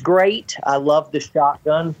 it's great. I love the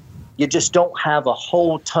shotgun. You just don't have a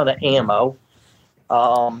whole ton of ammo.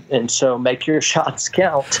 And so make your shots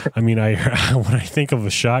count. I mean, when I think of a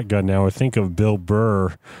shotgun now, I think of Bill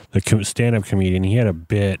Burr, the stand-up comedian. He had a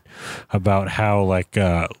bit about how, like,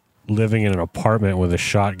 living in an apartment with a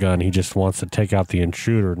shotgun, he just wants to take out the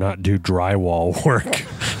intruder, not do drywall work.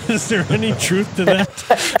 Is there any truth to that?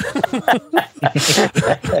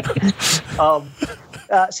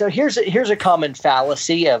 So here's a common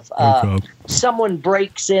fallacy of someone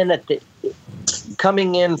breaks in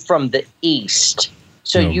coming in from the east.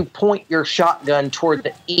 So you point your shotgun toward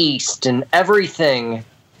the east, and everything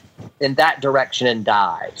in that direction and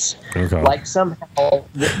dives. Okay. Like somehow,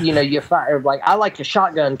 you fire. Like, I like a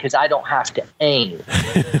shotgun because I don't have to aim.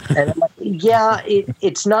 And I'm like,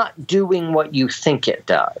 it's not doing what you think it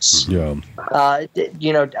does. Yeah. Out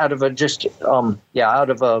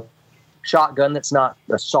of a shotgun that's not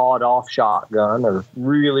a sawed-off shotgun or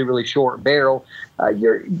really, really short barrel,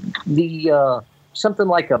 something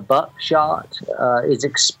like a buckshot is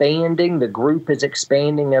expanding. The group is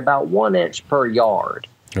expanding about 1 inch per yard.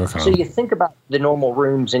 Okay. So you think about the normal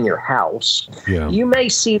rooms in your house. Yeah. You may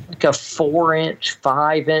see like a 4-inch,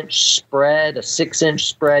 5-inch spread, a 6-inch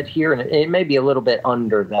spread here, and it may be a little bit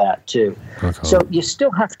under that too. Okay. So you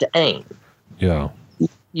still have to aim. Yeah.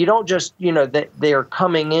 You don't just, they're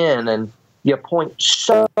coming in and you point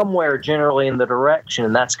somewhere generally in the direction,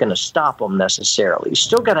 and that's going to stop them necessarily. You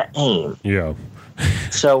still got to aim. Yeah.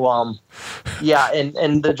 So, and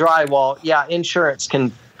the drywall, insurance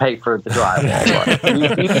can pay for the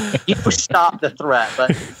drywall. you stop the threat,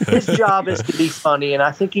 but his job is to be funny, and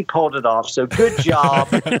I think he pulled it off. So good job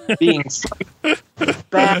being funny.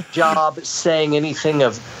 Bad job saying anything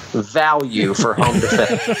of value for home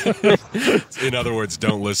defense. In other words,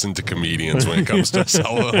 don't listen to comedians when it comes to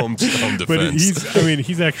home defense. But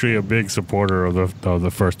he's actually a big supporter of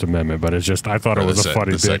the First Amendment. But it's just, I thought it was a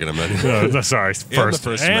funny bit. Second Amendment. Sorry, First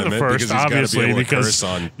Amendment, because obviously, he's got to be able to curse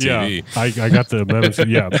on TV. I got the amendments.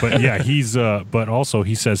 He's but also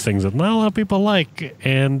he says things that not a lot of people like,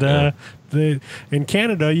 and in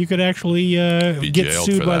Canada, you could actually get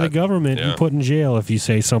sued by the government and put in jail if you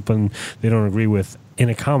say something they don't agree with in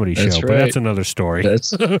a comedy show. But that's another story.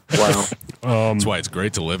 Wow. That's why it's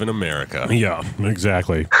great to live in America. Yeah,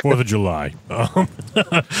 exactly. 4th of July.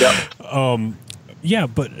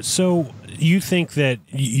 But so you think that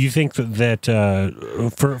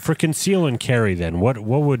for conceal and carry, then what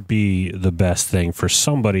would be the best thing for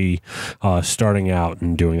somebody starting out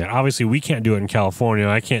and doing that? Obviously, we can't do it in California.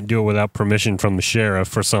 I can't do it without permission from the sheriff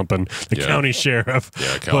for something, the county sheriff.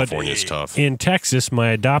 Yeah, California's tough. In Texas, my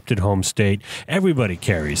adopted home state, everybody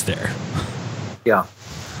carries there. Yeah.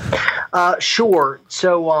 Sure.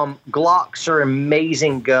 So Glocks are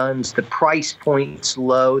amazing guns. The price point's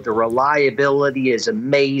low. The reliability is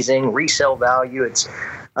amazing. Resale value, it's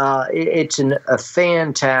a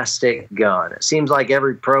fantastic gun. It seems like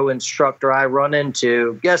every pro instructor I run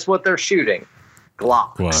into, guess what they're shooting?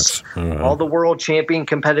 Glocks. All the world champion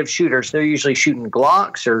competitive shooters, they're usually shooting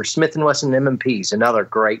Glocks or Smith & Wesson M&Ps, another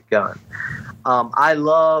great gun. I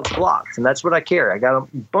love Glocks, and that's what I carry. I got a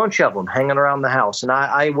bunch of them hanging around the house, and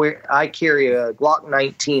I carry a Glock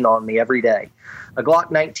 19 on me every day. A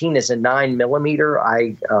Glock 19 is a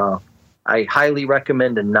 9mm. I highly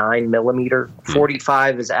recommend a 9mm.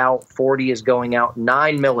 45 is out, 40 is going out.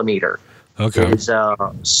 9mm is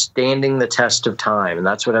standing the test of time, and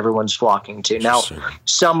that's what everyone's flocking to. Now,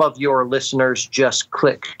 some of your listeners just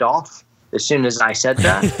clicked off as soon as I said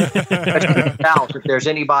that. If there's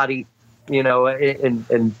anybody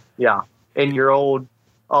in your old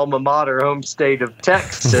alma mater, home state of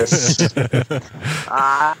Texas,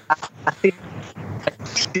 I think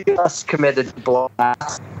just committed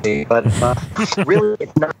blasphemy, but really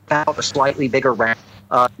it's not about a slightly bigger round.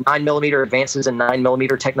 9mm advances in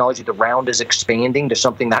 9mm technology. The round is expanding to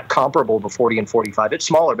something that comparable to 40 and 45. It's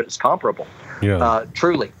smaller, but it's comparable,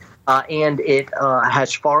 truly. And it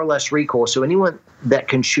has far less recoil. So anyone that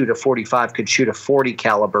can shoot a 45 could shoot a 40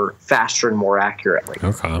 caliber faster and more accurately.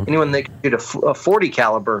 Okay. Anyone that can shoot a 40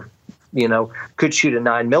 caliber, could shoot a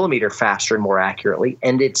 9mm faster and more accurately.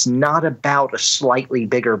 And it's not about a slightly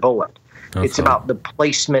bigger bullet. Okay. It's about the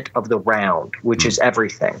placement of the round, which is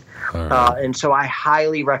everything. Right. And so I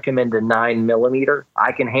highly recommend a 9mm.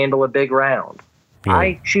 I can handle a big round. Yeah.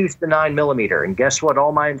 I choose the 9mm, and guess what?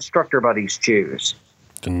 All my instructor buddies choose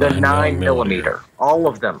the 9mm. All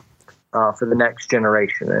of them for the next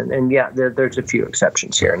generation. And there's a few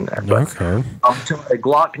exceptions here and there. But, okay. So the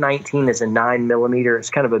Glock 19 is a 9mm. It's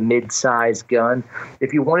kind of a mid-sized gun.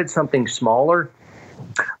 If you wanted something smaller,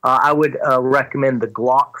 I would recommend the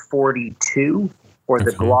Glock 42 or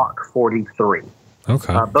the Glock 43.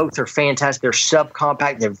 Okay. Both are fantastic. They're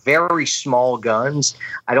subcompact. They're very small guns.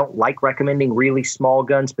 I don't like recommending really small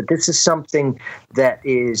guns, but this is something that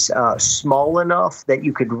is small enough that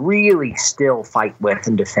you could really still fight with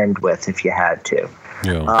and defend with if you had to.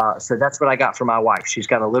 Yeah. So that's what I got for my wife. She's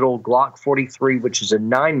got a little Glock 43, which is a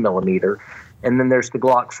 9mm, and then there's the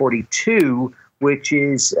Glock 42, which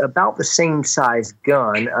is about the same size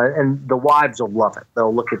gun, and the wives will love it.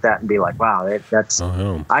 They'll look at that and be like, wow, that's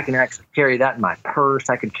I can actually carry that in my purse.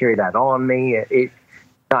 I could carry that on me.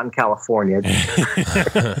 Not in California.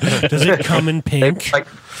 Does it come in pink?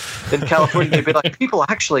 In California, they'd be like, people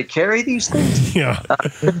actually carry these things? Yeah.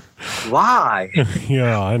 Why?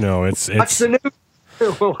 Yeah, I know. Watch the news.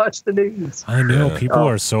 We'll watch the news. I know. People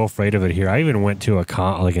are so afraid of it here. I even went to an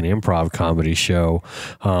improv comedy show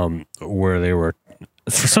where they were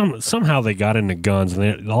somehow they got into guns,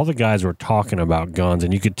 and all the guys were talking about guns,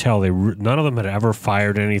 and you could tell none of them had ever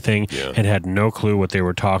fired anything and had no clue what they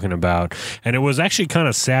were talking about. And it was actually kind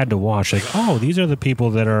of sad to watch. Like, oh, these are the people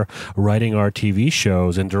that are writing our TV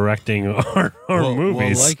shows and directing our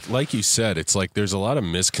movies. Well, like you said, it's like there's a lot of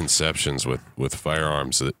misconceptions with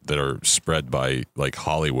firearms that are spread by like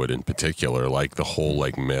Hollywood in particular, like the whole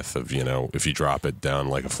like myth of, if you drop it down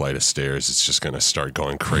like a flight of stairs, it's just going to start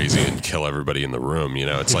going crazy and kill everybody in the room.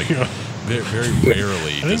 It's like very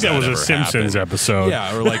rarely. I think that was a Simpsons episode.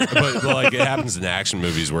 Yeah, or but like it happens in action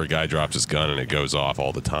movies where a guy drops his gun and it goes off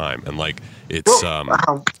all the time, and like it's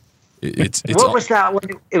it's what was that one?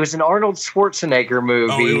 It was an Arnold Schwarzenegger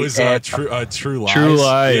movie. Oh, it was True Lies. True Lies. True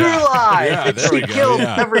Lies. Yeah, there we go. Killed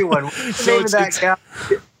everyone. What's the name of that guy?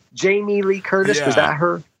 Jamie Lee Curtis. Was that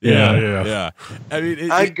her? Yeah. I mean,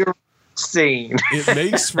 scene. It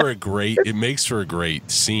makes for a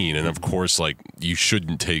great scene, and of course, like, you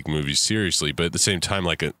shouldn't take movies seriously, but at the same time,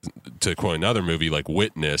 like to quote another movie like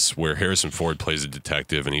Witness, where Harrison Ford plays a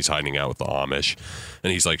detective and he's hiding out with the Amish,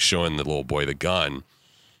 and he's like showing the little boy the gun,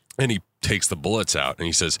 and he takes the bullets out and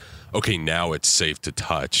he says, okay, now it's safe to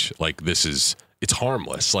touch. Like, it's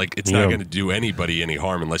harmless. Like, it's not going to do anybody any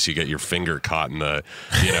harm unless you get your finger caught in the,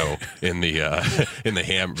 in the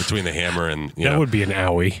ham between the hammer and that would be an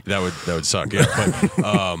owie. That would suck.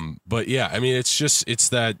 Yeah, but yeah, I mean, it's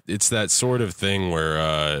that sort of thing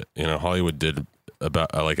where Hollywood did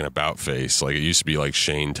about like an about face. Like, it used to be like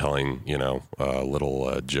Shane telling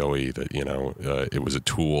little Joey that it was a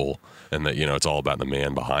tool and that it's all about the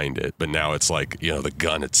man behind it. But now it's like the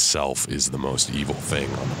gun itself is the most evil thing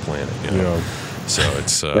on the planet. Yeah. So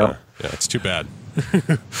it's it's too bad.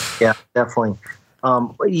 Yeah, definitely.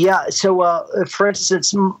 So for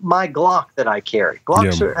instance, my Glock that I carry,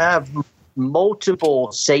 Glocks have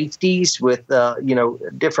multiple safeties with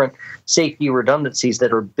different safety redundancies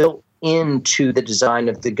that are built into the design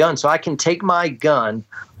of the gun. So I can take my gun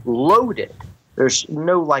loaded. There's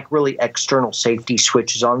no like really external safety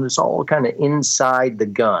switches on. It's all kind of inside the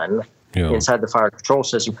gun. Inside the fire control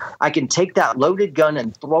system. I can take that loaded gun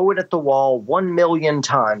and throw it at the wall 1 million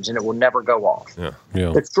times and it will never go off.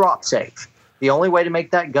 It's drop safe. The only way to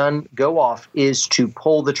make that gun go off is to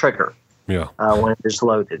pull the trigger when it is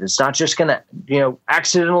loaded. It's not just going to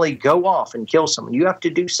accidentally go off and kill someone. You have to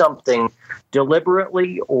do something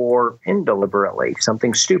deliberately or indeliberately,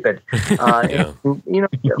 something stupid. And,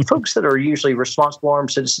 folks that are usually responsible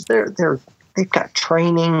armed citizens, they've got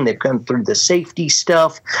training. They've gone through the safety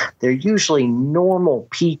stuff. They're usually normal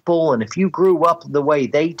people. And if you grew up the way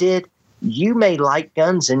they did, you may like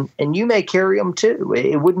guns and you may carry them too.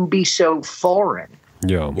 It wouldn't be so foreign.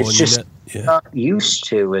 Yeah. It's just not used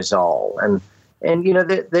to is all. And And, you know,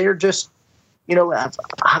 they're just, you know,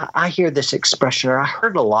 I hear this expression, or I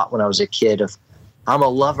heard a lot when I was a kid of, I'm a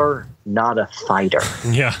lover, not a fighter.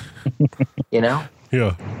 Yeah. You know?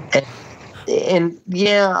 Yeah. And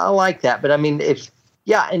yeah, I like that. But I mean,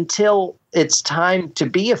 until it's time to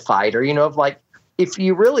be a fighter, you know, if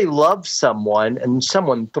you really love someone and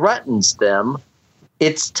someone threatens them,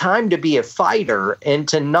 it's time to be a fighter, and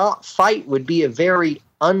to not fight would be a very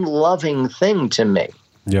unloving thing to me.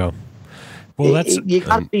 Yeah. Well, you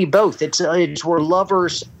got to be both. It's we're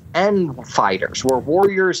lovers and fighters. We're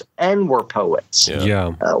warriors and we're poets.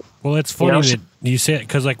 Yeah. Well, it's funny that you say it,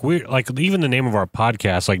 because like we're like, even the name of our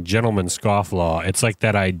podcast, like Gentleman Scofflaw, it's like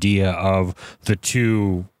that idea of the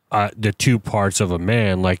two parts of a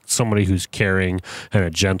man, like somebody who's caring and a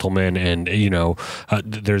gentleman, and you know,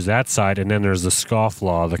 there's that side, and then there's the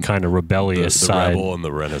scofflaw, the kind of rebellious the side, rebel and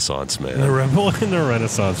the Renaissance man. the rebel and the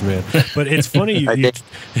Renaissance man. But it's funny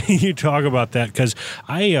you talk about that, because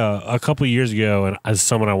I a couple of years ago, and as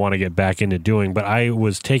someone I want to get back into doing, but I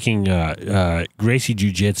was taking Gracie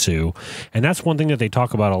Jiu-Jitsu, and that's one thing that they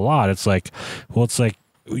talk about a lot. It's like, well, it's like,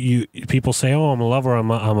 people say, oh, I'm a lover,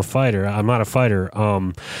 I'm a fighter. I'm not a fighter.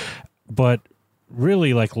 But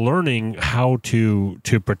really, like, learning how to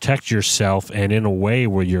protect yourself, and in a way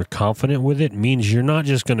where you're confident with it, means you're not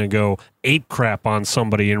just going to go ape crap on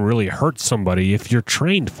somebody and really hurt somebody if you're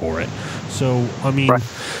trained for it. So, I mean,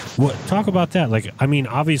 talk about that. Like, I mean,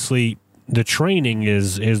 obviously the training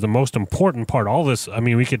is the most important part. All this, I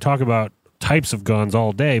mean, we could talk about types of guns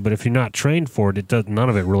all day, but if you're not trained for it, none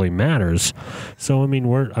of it really matters. So, I mean,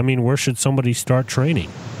 where should somebody start training?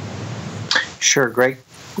 Sure, great.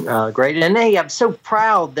 And hey, I'm so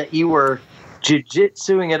proud that you were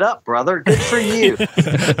jiu-jitsuing it up, brother. Good for you.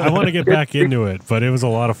 I want to get back into it, but it was a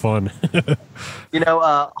lot of fun. You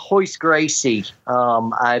know, Hoist Gracie,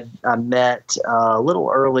 I met a little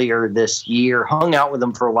earlier this year, hung out with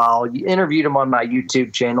him for a while, interviewed him on my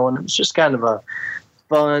YouTube channel, and it was just kind of a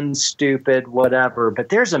fun, stupid, whatever. But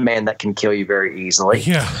there's a man that can kill you very easily.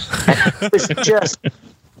 Yeah. It was just,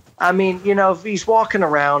 I mean, you know, if he's walking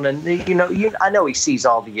around and, I know he sees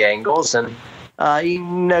all the angles, and he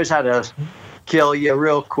knows how to kill you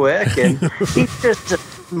real quick. And he's just a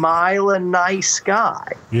smiling, nice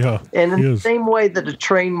guy. Yeah. And in the same way that a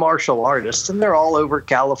trained martial artist, and they're all over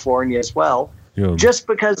California as well, just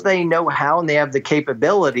because they know how and they have the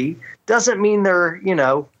capability doesn't mean they're, you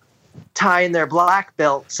know, tying their black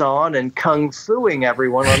belts on and kung fuing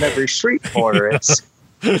everyone on every street corner. It's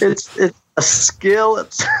a skill.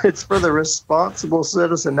 It's for the responsible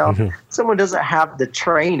citizen. Now, if someone doesn't have the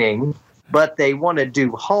training, but they want to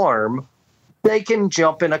do harm, they can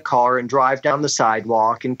jump in a car and drive down the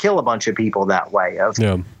sidewalk and kill a bunch of people that way.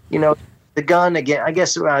 You know, the gun, again, I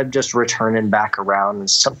guess I'm just returning back around. And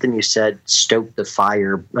something you said, stoke the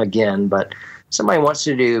fire again, but somebody wants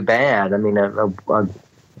to do bad. I mean,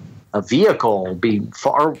 a vehicle will be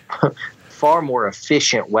far more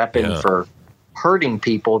efficient weapon for hurting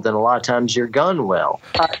people than a lot of times your gun will.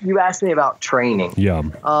 You asked me about training. Yeah.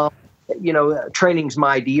 You know, training's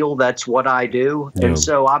my deal. That's what I do. Yeah. And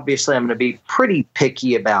so obviously I'm going to be pretty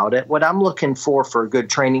picky about it. What I'm looking for good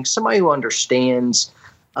training, somebody who understands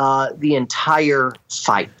the entire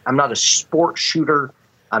fight. I'm not a sport shooter.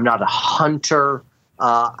 I'm not a hunter.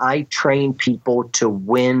 I train people to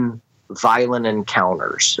win violent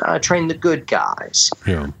encounters. Train the good guys.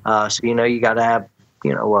 Yeah. So, you know, you got to have,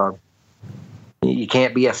 you know, you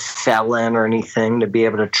can't be a felon or anything to be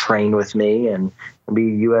able to train with me and be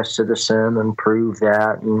a U.S. citizen and prove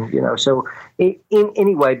that. And, you know, so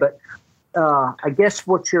anyway, but I guess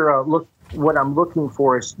what I'm looking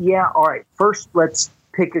for is, all right, first let's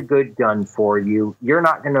pick a good gun for you. You're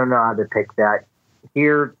not going to know how to pick that.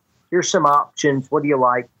 Here's some options. What do you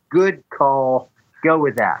like? Good call. Go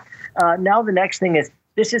with that. Now the next thing is,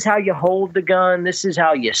 this is how you hold the gun. This is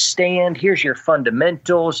how you stand. Here's your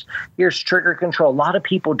fundamentals. Here's trigger control. A lot of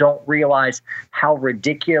people don't realize how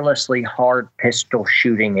ridiculously hard pistol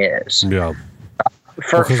shooting is. Yeah.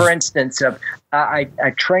 For instance, I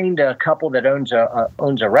trained a couple that owns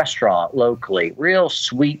a restaurant locally, real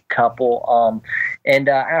sweet couple. And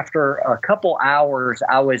after a couple hours,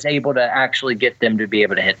 I was able to actually get them to be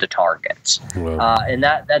able to hit the targets. Wow. And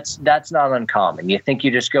that's not uncommon. You think you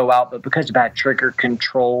just go out, but because of bad trigger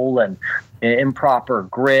control and improper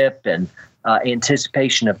grip and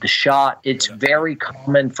anticipation of the shot, it's very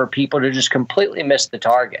common for people to just completely miss the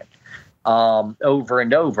target over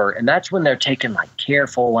and over. And that's when they're taking like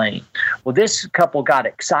careful aim. Well, this couple got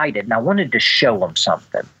excited and I wanted to show them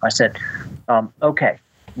something. I said, okay,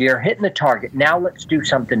 you're hitting the target. Now let's do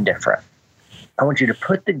something different. I want you to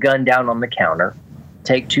put the gun down on the counter,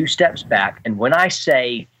 take 2 steps back. And when I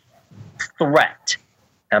say threat.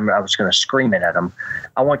 I was going to scream it at him.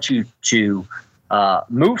 I want you to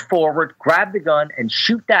move forward, grab the gun, and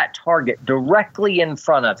shoot that target directly in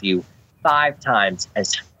front of you 5 times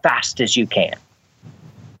as fast as you can.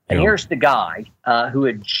 And here's the guy who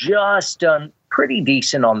had just done pretty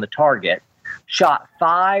decent on the target, shot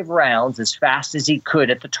 5 rounds as fast as he could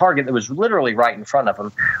at the target that was literally right in front of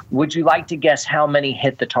him. Would you like to guess how many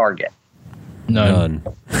hit the target? None.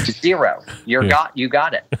 0. You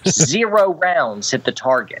got it. 0 rounds hit the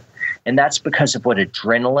target. And that's because of what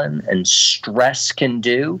adrenaline and stress can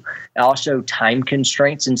do. Also time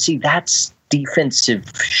constraints. And see, that's defensive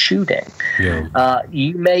shooting. Yeah.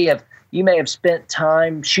 You may have spent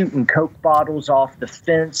time shooting Coke bottles off the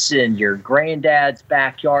fence in your granddad's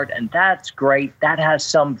backyard, and that's great. That has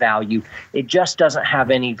some value. It just doesn't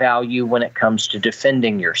have any value when it comes to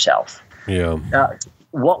defending yourself. Yeah.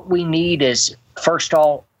 What we need is, first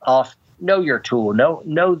off, know your tool,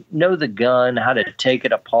 know the gun, how to take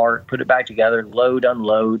it apart, put it back together, load,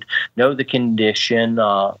 unload, know the condition.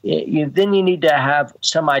 Then you need to have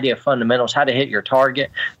some idea of fundamentals, how to hit your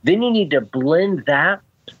target. Then you need to blend that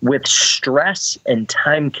with stress and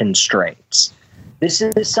time constraints. This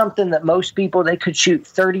is something that most people, they could shoot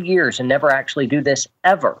 30 years and never actually do this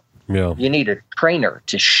ever. Yeah. You need a trainer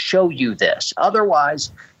to show you this.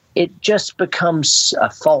 Otherwise, it just becomes a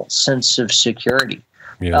false sense of security.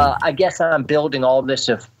 Yeah. I guess I'm building all this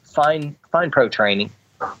of find pro training.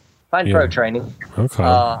 Pro training. Okay.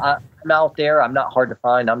 I'm out there. I'm not hard to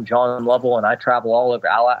find. I'm John Lovell, and I travel all over.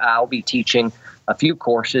 I'll be teaching a few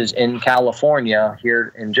courses in California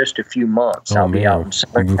here in just a few months. I'll be out in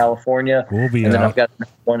Southern California, and then I've got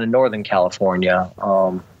one in Northern California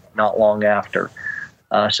not long after.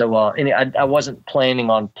 I wasn't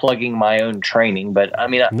planning on plugging my own training, but I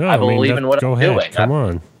believe in what I'm doing. Come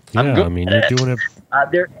on. Yeah, I'm good. You're doing it.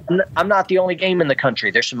 I'm not the only game in the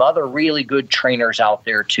country. There's some other really good trainers out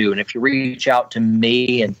there too. And if you reach out to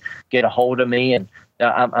me and get a hold of me, and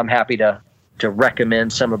I'm happy to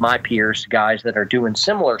recommend some of my peers, guys that are doing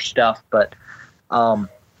similar stuff. But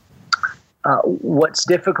what's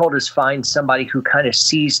difficult is find somebody who kind of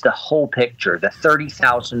sees the whole picture, the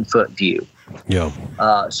 30,000 foot view. Yeah.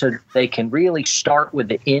 So they can really start with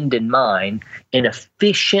the end in mind and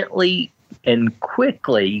efficiently and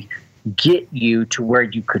quickly get you to where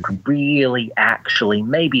you could really actually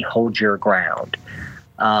maybe hold your ground.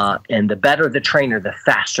 And the better the trainer, the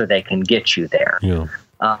faster they can get you there. Yeah.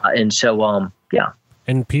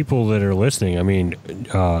 And people that are listening,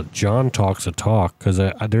 John talks a talk because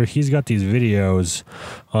he's got these videos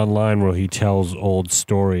online where he tells old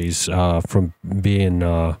stories from being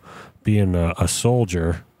a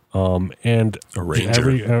soldier. And a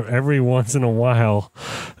ranger. Every once in a while,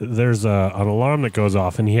 there's an alarm that goes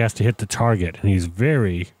off, and he has to hit the target. And he's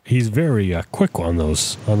very quick on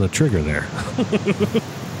the trigger there.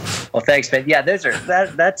 Well, thanks, man. Yeah,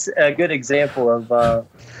 that's a good example of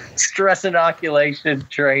stress inoculation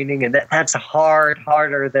training, and that's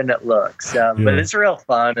harder than it looks. But it's real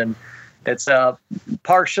fun, and it's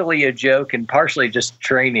partially a joke and partially just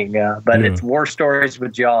training. But it's War Stories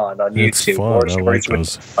with John on YouTube. War Stories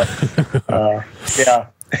with John. Yeah.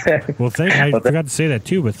 Well, I forgot to say that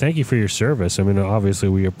too, but thank you for your service. Obviously,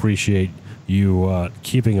 we appreciate you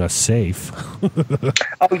keeping us safe.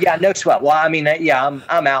 Oh yeah, no sweat. Well,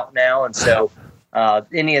 I'm out now, and so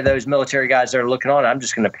any of those military guys that are looking on, I'm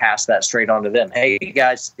just going to pass that straight on to them. Hey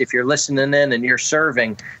guys, if you're listening in and you're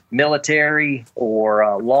serving military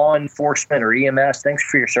or law enforcement or EMS, thanks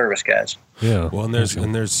for your service, guys. Yeah. Well, and there's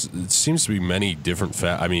it seems to be many different.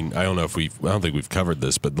 I don't think we've covered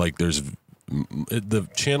this, but the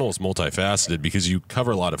channel is multifaceted because you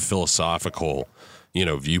cover a lot of philosophical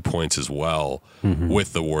viewpoints as well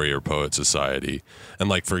with the Warrior Poet Society.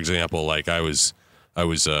 And for example, I was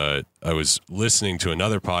listening to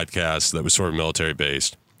another podcast that was sort of military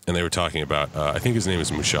based, and they were talking about I think his name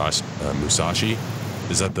is Musashi.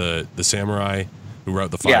 Is that the samurai who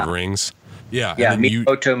wrote the Five Rings? Yeah,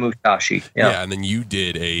 Miyamoto Musashi. Yeah, and then you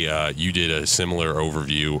did a similar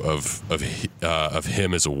overview of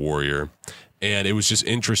him as a warrior. And it was just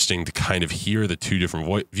interesting to kind of hear the two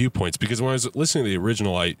different viewpoints, because when I was listening to the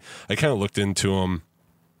original, I kind of looked into them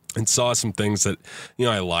and saw some things that,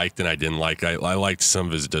 I liked and I didn't like. I liked some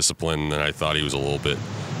of his discipline, and I thought he was a little bit,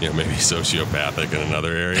 maybe sociopathic in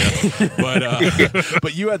another area.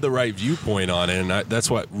 But you had the right viewpoint on it, and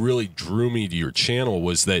that's what really drew me to your channel,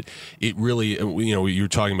 was that it really, you were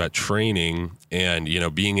talking about training and,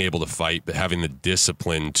 being able to fight, but having the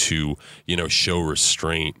discipline to, show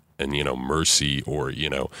restraint and mercy, or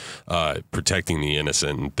protecting the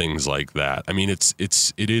innocent and things like that. I mean,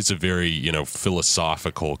 it is a very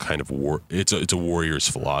philosophical kind of war. It's a warrior's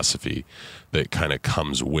philosophy that kind of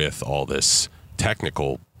comes with all this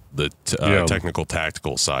technical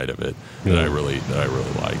tactical side of it that I really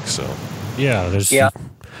like. So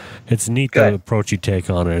it's neat the approach you take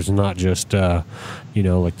on it. It's not just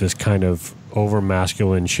like this kind of over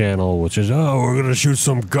masculine channel, which is we're gonna shoot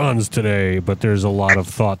some guns today, but there's a lot of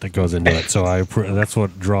thought that goes into it. So that's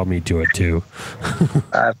what drew me to it too.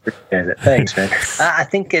 I appreciate it. Thanks, man. I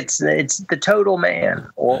think it's the total man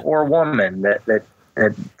or woman that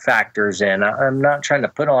factors in. I'm not trying to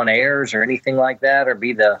put on airs or anything like that, or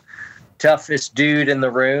be the toughest dude in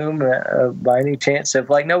the room by any chance of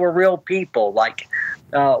no, we're real people.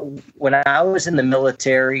 When I was in the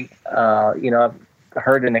military, I've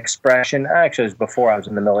heard an expression. Actually, it was before I was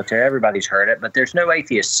in the military. Everybody's heard it, but there's no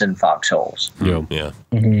atheists in foxholes. Yeah.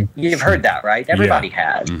 Mm-hmm. You've heard that, right? Everybody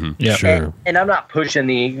has. Mm-hmm. Yeah, sure. And I'm not pushing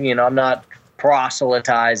I'm not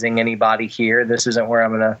proselytizing anybody here. This isn't where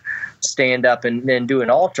I'm going to stand up and do an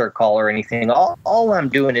altar call or anything. All I'm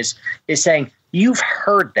doing is saying, you've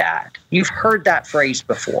heard that. You've heard that phrase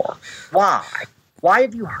before. Why? Why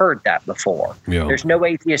have you heard that before? Yeah. There's no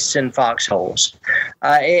atheists in foxholes.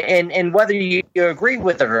 And whether you agree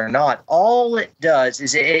with it or not, all it does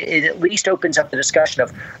is it at least opens up the discussion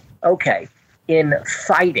of, okay, in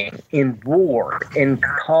fighting, in war, in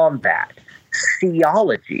combat,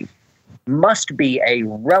 theology must be a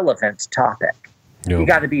relevant topic. Yeah. You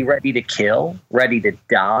got to be ready to kill, ready to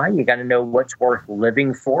die. You got to know what's worth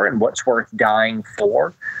living for and what's worth dying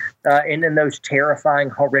for. And in those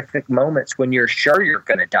terrifying, horrific moments when you're sure you're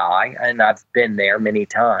going to die, and I've been there many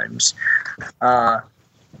times,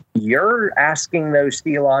 you're asking those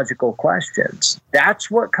theological questions.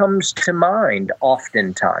 That's what comes to mind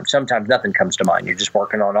oftentimes. Sometimes nothing comes to mind. You're just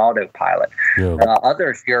working on autopilot. Yeah.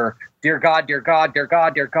 Others, you're, dear God, dear God, dear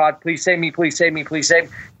God, dear God, please save me, please save me, please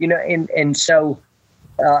save me. And so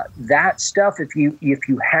that stuff, if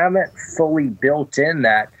you haven't fully built in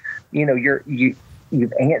that,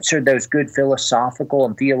 you've answered those good philosophical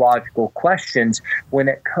and theological questions. When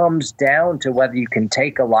it comes down to whether you can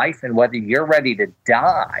take a life and whether you're ready to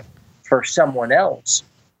die for someone else,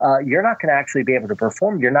 you're not going to actually be able to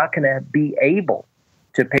perform. You're not going to be able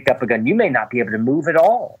to pick up a gun. You may not be able to move at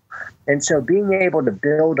all. And so being able to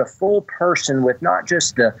build a full person with not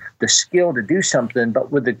just the skill to do something,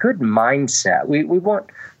 but with a good mindset. We want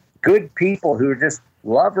good people who are just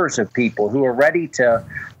lovers of people, who are ready to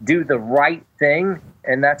do the right thing,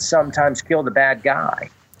 and that's sometimes kill the bad guy.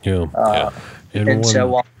 Yeah. And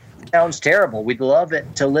so it sounds terrible. We'd love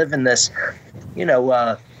it to live in this,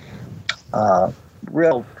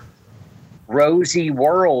 real rosy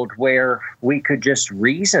world where we could just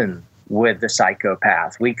reason with the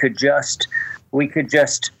psychopath. We could just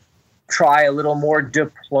try a little more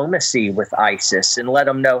diplomacy with ISIS and let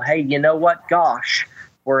them know, hey, you know what? Gosh,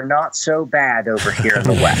 we're not so bad over here in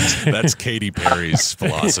the West. That's Katy Perry's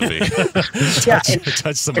philosophy.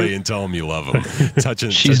 touch somebody and tell them you love them. Touch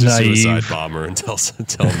a suicide bomber and tell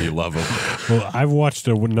them you love them. Well, I've watched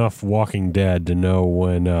enough Walking Dead to know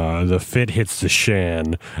when the fit hits the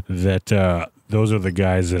shan that those are the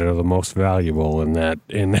guys that are the most valuable in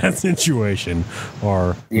that situation,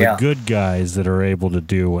 are the good guys that are able to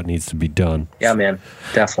do what needs to be done. Yeah, man,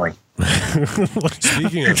 definitely.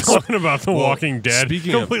 Speaking of talking about The Walking Dead,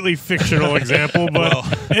 completely fictional example, but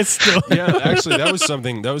it's still actually that was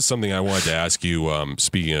something I wanted to ask you.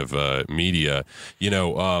 Speaking of media,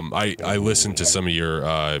 I listened to some of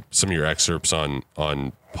your excerpts on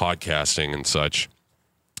podcasting and such,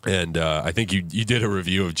 and I think you did a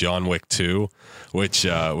review of John Wick 2, which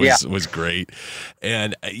was great.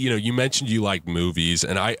 And you mentioned you like movies,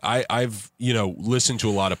 and I've listened to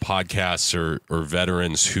a lot of podcasts or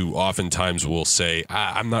veterans who oftentimes will say,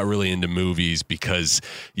 I'm not really into movies because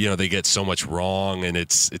they get so much wrong, and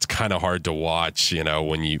it's kind of hard to watch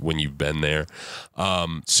when you've been there.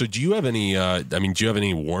 So do you have any do you have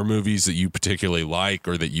any war movies that you particularly like,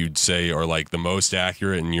 or that you'd say are like the most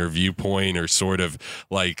accurate in your viewpoint, or sort of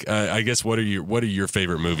like I guess what are your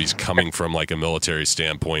favorite movies coming from like a military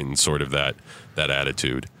standpoint and sort of that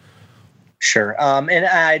attitude? Sure. And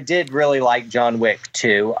I did really like John Wick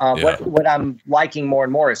too. What I'm liking more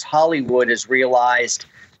and more is Hollywood has realized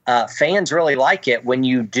fans really like it when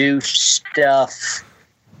you do stuff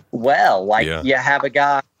well. You have a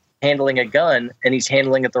guy handling a gun and he's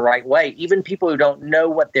handling it the right way. Even people who don't know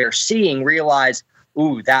what they're seeing realize,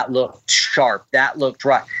 ooh, that looked sharp. That looked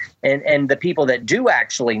right. And the people that do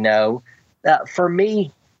actually know, for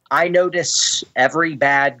me, I notice every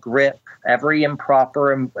bad grip every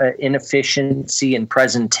improper inefficiency in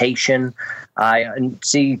presentation. I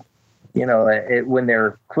see, when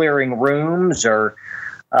they're clearing rooms or,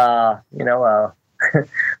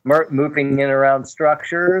 moving in around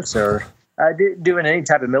structures or doing any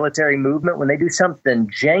type of military movement. When they do something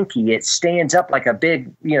janky, it stands up like a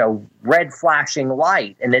big, red flashing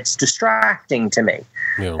light, and it's distracting to me.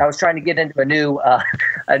 Yeah. I was trying to get into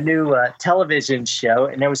a new television show,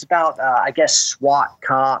 and it was about, I guess, SWAT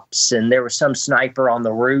cops, and there was some sniper on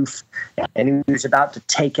the roof, and he was about to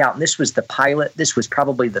take out, and this was the pilot. This was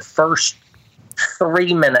probably the first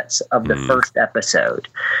 3 minutes of the first episode.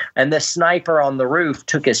 And the sniper on the roof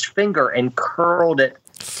took his finger and curled it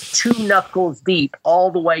 2 knuckles deep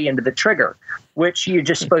all the way into the trigger, which you're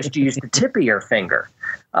just supposed to use the tip of your finger.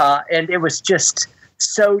 And it was just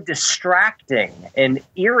so distracting and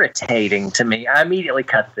irritating to me. I immediately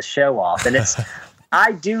cut the show off. And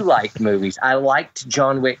I do like movies. I liked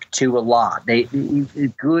John Wick 2 a lot. They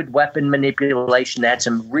good weapon manipulation. They had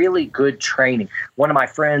some really good training. One of my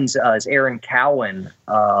friends is Aaron Cowan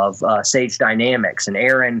of Sage Dynamics, and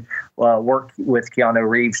Aaron worked with Keanu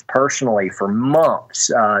Reeves personally for months,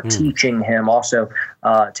 teaching him. Also,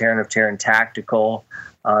 Terran of Terran Tactical,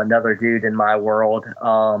 another dude in my world.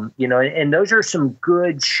 And those are some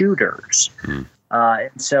good shooters.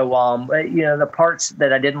 So the parts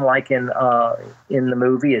that I didn't like in the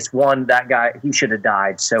movie is, one, that guy, he should have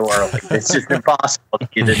died so early. It's just impossible that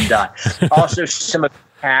he didn't die. Also, some of the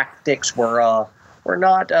tactics were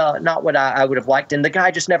not what I would have liked, and the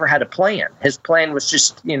guy just never had a plan. His plan was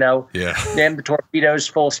just damn the torpedoes,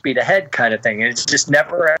 full speed ahead kind of thing. And it's just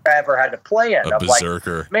never ever had a plan. A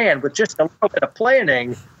berserker. Like, man, with just a little bit of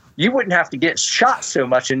planning, you wouldn't have to get shot so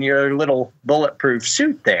much in your little bulletproof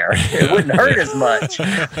suit there. It wouldn't hurt as much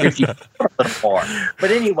if you put a little more.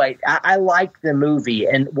 But anyway, I like the movie.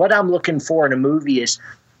 And what I'm looking for in a movie is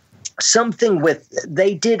something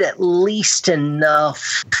they did at least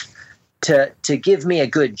enough to give me a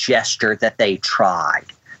good gesture that they tried.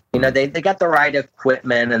 They got the right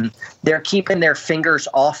equipment, and they're keeping their fingers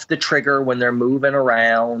off the trigger when they're moving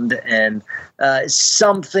around, and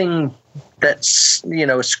something that's,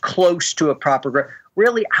 is close to a proper.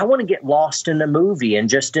 Really, I want to get lost in the movie and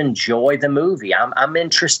just enjoy the movie. I'm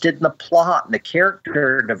interested in the plot and the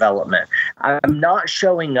character development. I'm not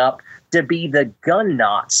showing up to be the gun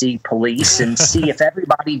Nazi police and see if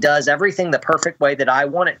everybody does everything the perfect way that I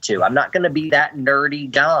want it to. I'm not going to be that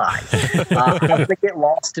nerdy guy. I'm going to get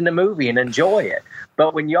lost in the movie and enjoy it.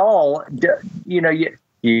 But when y'all,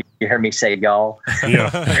 you hear me say y'all,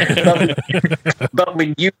 but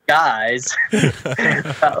when you guys,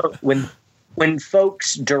 when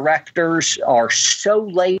folks, directors are so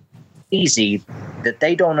lazy that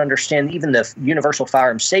they don't understand even the universal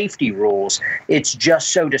firearm safety rules, it's just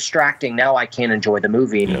so distracting. Now I can't enjoy the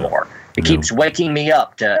movie anymore. It keeps waking me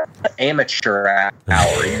up to amateur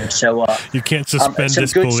hour. So you can't suspend some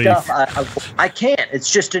disbelief. Good stuff. I can't.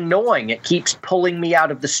 It's just annoying. It keeps pulling me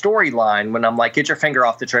out of the storyline when I'm like, get your finger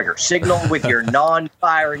off the trigger. Signal with your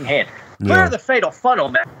non-firing hand. Clear the fatal funnel,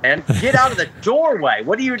 man. Get out of the doorway.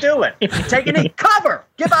 What are you doing? Taking it. Cover.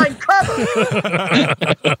 Get behind cover.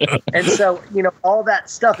 And so, all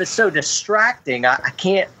that stuff is so distracting. I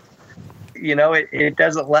can't, it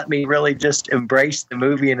doesn't let me really just embrace the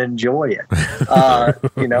movie and enjoy it.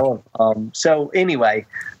 So anyway,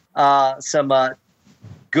 some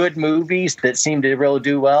good movies that seem to really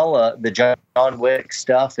do well. The John Wick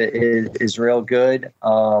stuff is real good.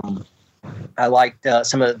 I liked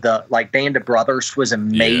some of the, Band of Brothers was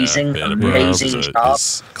amazing, amazing job.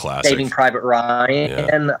 Saving Private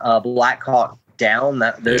Ryan, Black Hawk Down.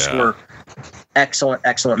 Those were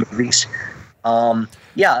excellent movies. And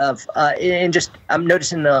just I'm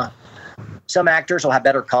noticing some actors will have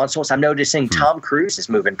better consoles. I'm noticing Tom Cruise is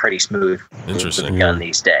moving pretty smooth with the gun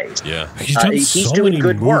these days. Yeah, he's doing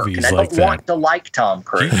good work, and I don't want to like Tom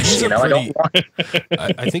Cruise.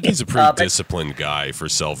 I think he's a pretty disciplined guy for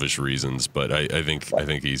selfish reasons, but I think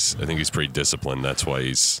he's pretty disciplined. That's why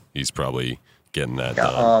he's probably getting that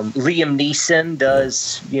done. Liam Neeson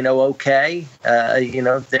does, okay.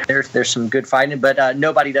 There's some good fighting, but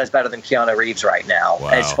nobody does better than Keanu Reeves right now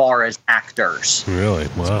as far as actors. Really?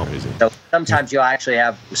 Wow. So sometimes you'll actually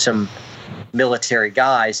have some military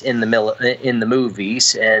guys in the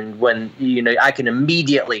movies, and when I can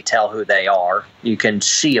immediately tell who they are. You can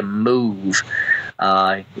see them move.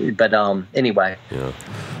 Anyway,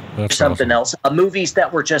 that's something awesome. else. Movies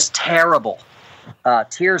that were just terrible.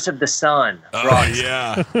 Tears of the Sun.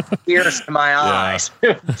 Tears to my eyes.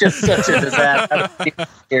 Just such a disaster.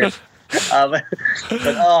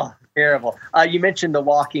 Terrible. You mentioned The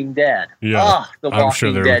Walking Dead. Yeah, The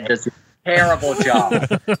Walking Dead does terrible job.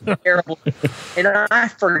 Terrible. And I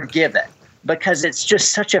forgive it because it's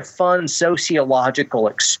just such a fun sociological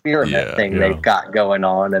experiment thing they've got going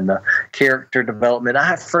on and the character development.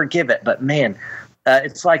 I forgive it, but man,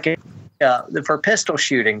 it's like for pistol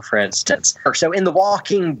shooting, for instance. So in The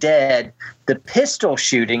Walking Dead, the pistol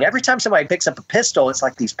shooting, every time somebody picks up a pistol, it's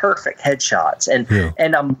like these perfect headshots.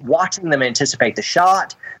 And I'm watching them anticipate the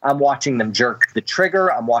shot. I'm watching them jerk the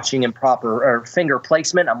trigger. I'm watching improper finger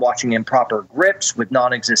placement. I'm watching improper grips with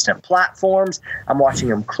non-existent platforms. I'm watching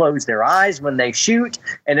them close their eyes when they shoot.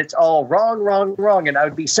 And it's all wrong. And I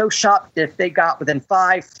would be so shocked if they got within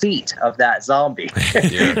 5 feet of that zombie.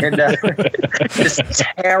 And just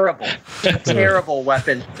terrible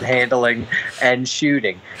weapon handling and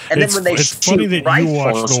shooting. And then when they it's funny that you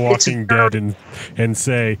watch The Walking Dead and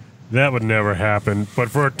say, that would never happen, but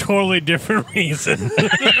for a totally different reason.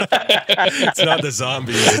 It's not the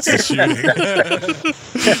zombies, it's the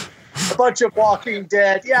shooting. A bunch of Walking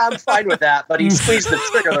Dead. Yeah, I'm fine with that, but he squeezed the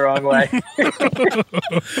trigger the wrong way.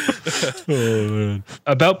 Oh, man.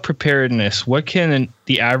 About preparedness, what can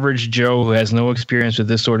the average Joe who has no experience with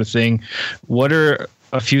this sort of thing, what are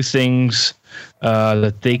a few things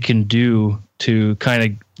that they can do to kind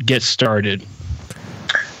of get started?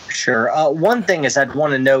 Sure. One thing is I'd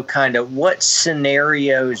want to know kind of what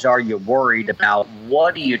scenarios are you worried about?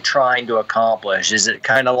 What are you trying to accomplish? Is it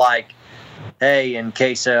kind of like, hey, in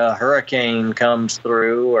case a hurricane comes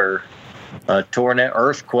through or a tornado,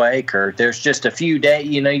 earthquake, or there's just a few days,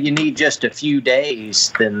 you need just a few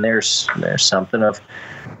days, then there's something of,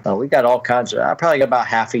 we got all kinds of, I probably got about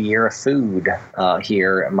half a year of food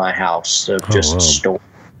here at my house of just stored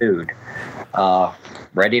food.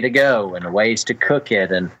 Ready to go and ways to cook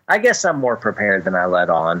it. And I guess I'm more prepared than I let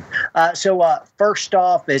on. So first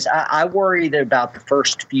off is I worried about the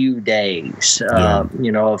first few days.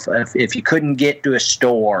 If you couldn't get to a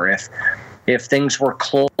store, if things were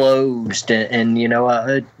closed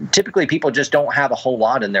and typically people just don't have a whole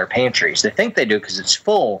lot in their pantries. They think they do because it's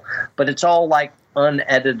full, but it's all like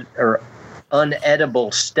unedited or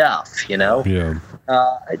unedible stuff,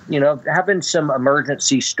 having some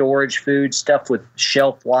emergency storage food stuff with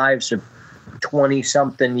shelf lives of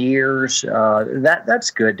 20-something years,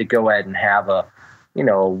 that's good to go ahead and have a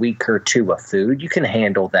week or two of food. You can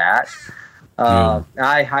handle that.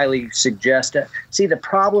 I highly suggest it. See, the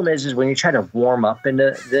problem is when you try to warm up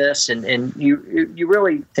into this and you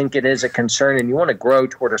really think it is a concern and you want to grow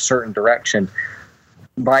toward a certain direction,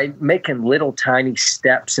 by making little tiny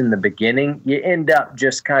steps in the beginning, you end up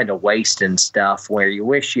just kind of wasting stuff where you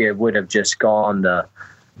wish you would have just gone the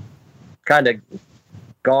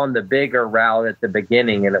bigger route at the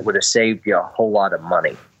beginning, and it would have saved you a whole lot of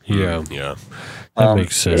money. Yeah. That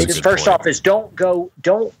makes sense. First off is don't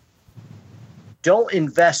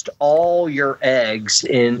invest all your eggs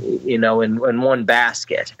in one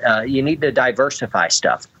basket. You need to diversify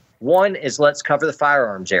stuff. One is let's cover the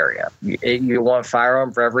firearms area. You want a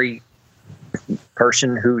firearm for every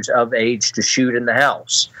person who's of age to shoot in the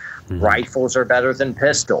house. Mm-hmm. Rifles are better than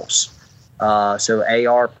pistols. So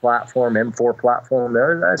AR platform, M4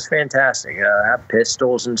 platform, that's fantastic. Have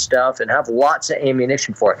pistols and stuff and have lots of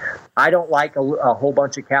ammunition for it. I don't like a whole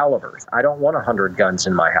bunch of calibers. I don't want 100 guns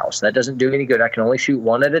in my house. That doesn't do any good. I can only shoot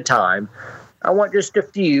one at a time. I want just a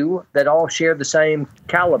few that all share the same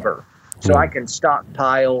caliber. So I can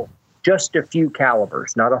stockpile just a few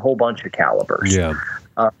calibers, not a whole bunch of calibers. Yeah.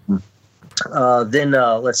 Then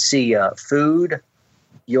let's see, food.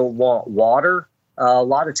 You'll want water. A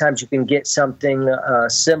lot of times you can get something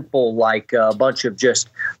simple like a bunch of just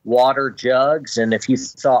water jugs. And if you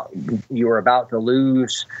thought you were about to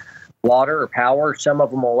lose water or power, some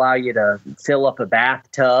of them will allow you to fill up a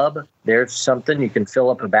bathtub. There's something you can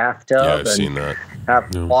fill up a bathtub. Yeah, I've seen that.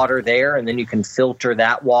 Have water there, and then you can filter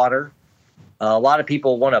that water. A lot of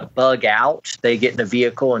people want to bug out. They get in a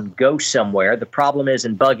vehicle and go somewhere. The problem is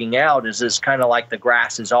in bugging out is it's kind of like the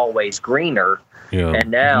grass is always greener. Yeah.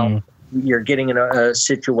 And now you're getting in a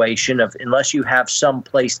situation of, unless you have some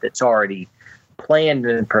place that's already planned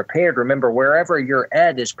and prepared, remember, wherever you're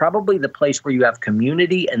at is probably the place where you have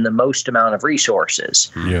community and the most amount of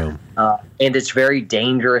resources. Yeah. And it's very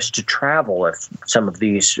dangerous to travel if some of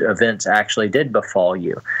these events actually did befall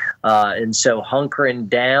you. And so hunkering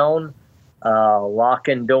down,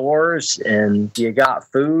 locking doors, and you got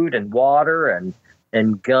food and water and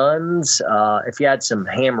guns. If you had some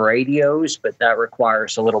ham radios, but that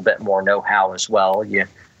requires a little bit more know-how as well. You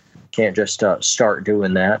can't just start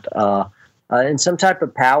doing that. And some type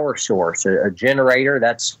of power source, a generator,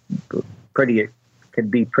 that's could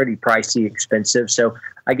be pretty pricey, expensive. So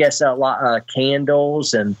I guess a lot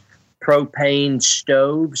candles and propane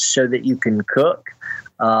stoves so that you can cook.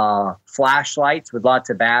 flashlights with lots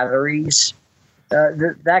of batteries.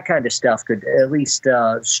 That kind of stuff could at least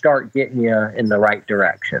start getting you in the right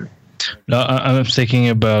direction. No, I'm thinking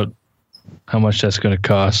about how much that's going to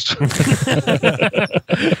cost.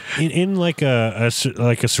 in like a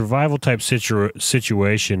survival type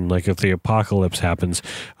situation, like if the apocalypse happens,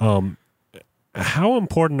 how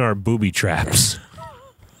important are booby traps?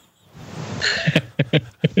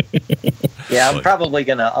 Yeah, I'm probably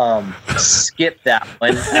gonna skip that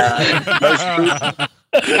one.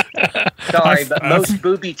 Most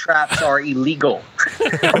booby traps are illegal.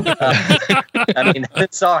 I mean,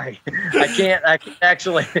 sorry, I can't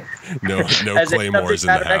actually. No claymores in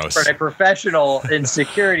the house. Expert, a professional in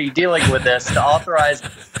security dealing with this to authorize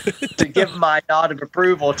to give my nod of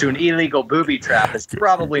approval to an illegal booby trap is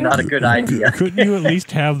probably not a good idea. Couldn't you at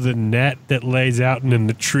least have the net that lays out and then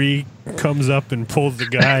the tree comes up and pulls the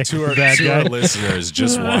guy? To our listeners,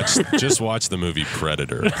 just watch the movie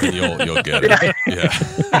Predator, and you'll get it. Yeah.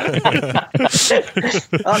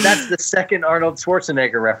 Oh, that's the second Arnold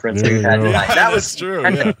Schwarzenegger reference we've had tonight. That was true.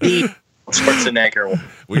 The Schwarzenegger one.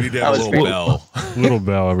 We need to have a little bell. Little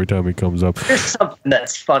bell every time he comes up. There's something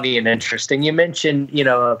that's funny and interesting. You mentioned,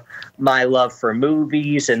 my love for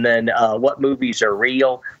movies and then what movies are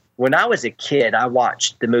real. When I was a kid, I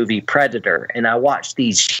watched the movie Predator, and I watched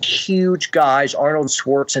these huge guys, Arnold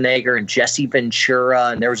Schwarzenegger and Jesse Ventura,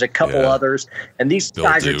 and there was a couple others. And these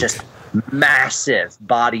guys are just massive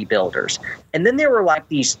bodybuilders. And then there were like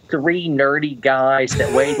these three nerdy guys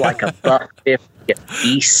that weighed like $150 a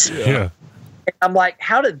piece. Yeah. And I'm like,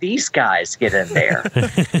 how did these guys get in there?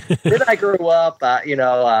 Then I grew up,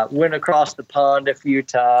 went across the pond a few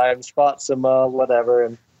times, fought some whatever,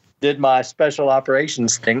 and did my special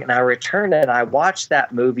operations thing. And I returned and I watched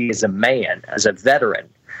that movie as a man, as a veteran.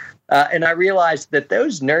 And I realized that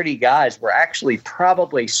those nerdy guys were actually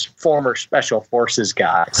probably former special forces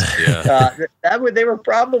guys. Yeah. They were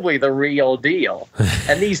probably the real deal.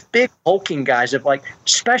 And these big hulking guys of like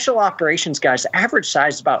special operations guys, average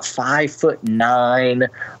size is about 5'9",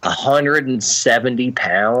 170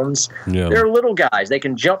 pounds. Yeah. They're little guys. They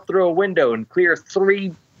can jump through a window and clear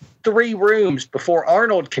three rooms before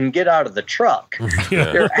Arnold can get out of the truck.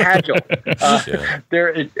 Yeah. They're agile.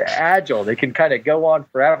 They're agile. They can kind of go on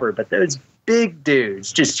forever. But those big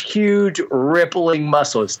dudes, just huge rippling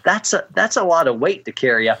muscles. That's a lot of weight to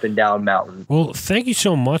carry up and down mountains. Well, thank you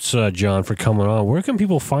so much, John, for coming on. Where can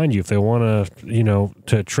people find you if they want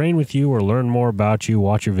to train with you or learn more about you,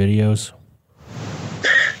 watch your videos?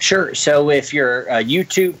 Sure. So if you're a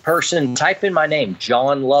YouTube person, type in my name,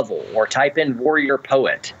 John Lovell, or type in Warrior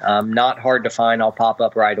Poet. Not hard to find. I'll pop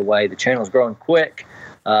up right away. The channel's growing quick.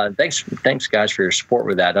 Thanks, guys, for your support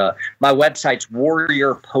with that. My website's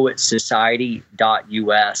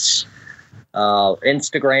warriorpoetsociety.us.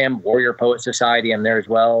 Instagram, Warrior Poet Society. I'm there as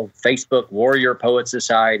well. Facebook, Warrior Poet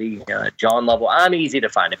Society. John Lovell. I'm easy to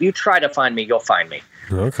find. If you try to find me, you'll find me.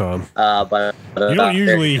 Okay. But you don't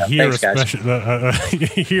usually hear thanks,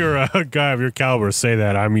 hear a guy of your caliber say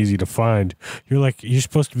that I'm easy to find. You're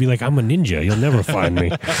supposed to be like, I'm a ninja. You'll never find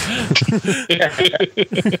me.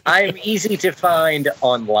 I'm easy to find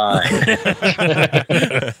online.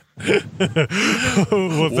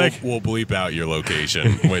 We'll bleep out your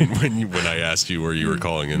location when I asked you where you were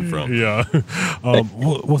calling in from. Yeah.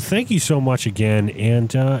 Well, thank you so much again,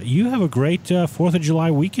 and you have a great 4th of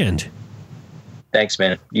July weekend. Thanks,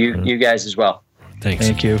 man. You guys as well. Thanks.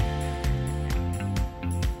 Thank you.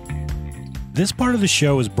 This part of the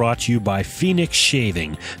show is brought to you by Phoenix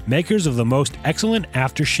Shaving, makers of the most excellent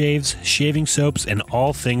aftershaves, shaving soaps, and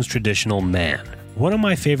all things traditional man. One of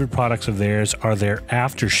my favorite products of theirs are their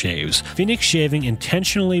aftershaves. Phoenix Shaving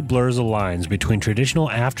intentionally blurs the lines between traditional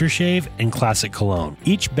aftershave and classic cologne.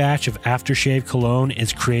 Each batch of aftershave cologne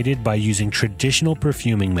is created by using traditional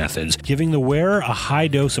perfuming methods, giving the wearer a high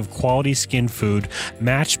dose of quality skin food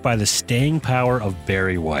matched by the staying power of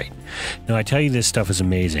berry white. Now, I tell you, this stuff is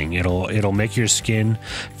amazing. It'll make your skin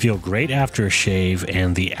feel great after a shave,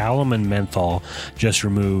 and the alum and menthol just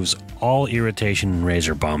removes all irritation and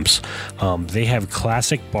razor bumps. They have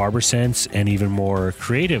classic barber scents and even more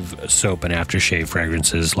creative soap and aftershave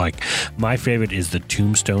fragrances. Like, my favorite is the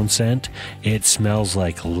Tombstone scent. It smells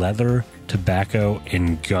like leather, tobacco,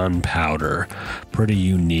 and gunpowder. Pretty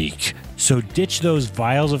unique. So ditch those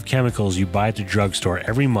vials of chemicals you buy at the drugstore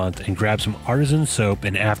every month and grab some artisan soap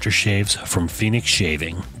and aftershaves from Phoenix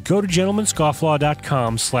Shaving. Go to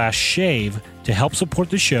gentlemanscofflaw.com/shave to help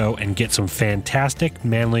support the show and get some fantastic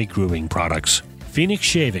manly grooming products. Phoenix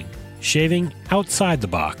Shaving. Shaving outside the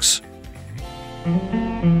box.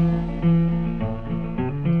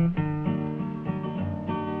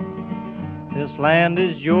 This land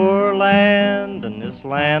is your land, and this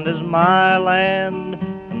land is my land.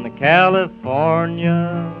 From the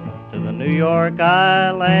California to the New York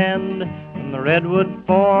Island, from the redwood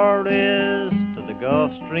forest to the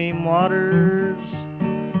Gulf Stream waters,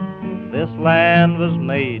 this land was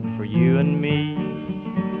made for you and me.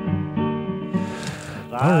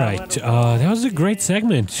 All right, that was a great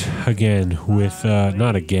segment again with,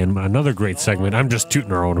 another great segment. I'm just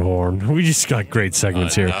tooting our own horn. We just got great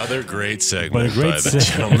segments here. Another great segment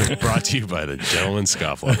brought to you by the Gentleman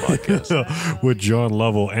Scofflaw Podcast. With John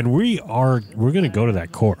Lovell. And we're going to go to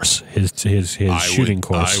that course, his shooting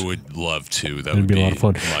course. I would love to. That It'd would be a lot of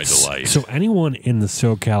fun. My delight. So anyone in the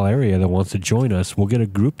SoCal area that wants to join us, we'll get a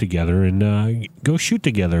group together and go shoot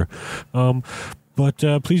together. But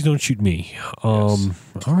please don't shoot me. All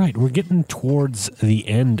right, we're getting towards the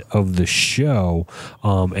end of the show,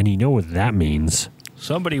 and you know what that means.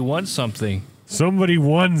 Somebody won something. Somebody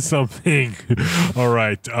won something. All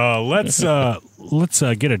right, let's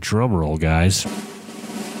get a drum roll, guys.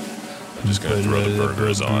 I'm just gonna throw the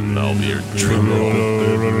burgers on, and I'll be your drum roll.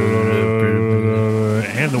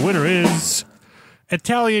 And the winner is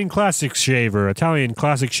Italian Classic Shaver. Italian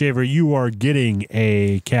Classic Shaver, you are getting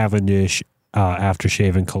a Cavendish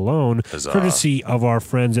aftershave and cologne, courtesy of our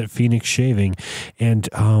friends at Phoenix Shaving. And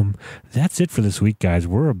that's it for this week, guys.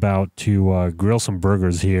 We're about to grill some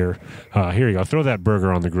burgers here. Here you go. Throw that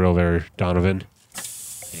burger on the grill there, Donovan.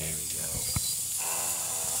 There we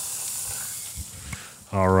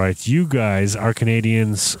go. All right. You guys, our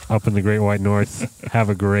Canadians up in the Great White North, have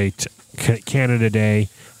a great Canada Day.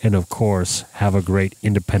 And, of course, have a great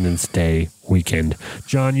Independence Day weekend.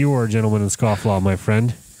 John, you are a gentleman in scofflaw, my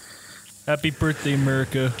friend. Happy birthday,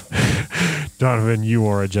 Merica. Donovan, you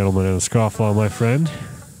are a gentleman and a scofflaw, my friend.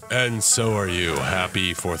 And so are you.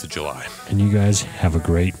 Happy 4th of July. And you guys have a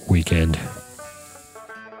great weekend.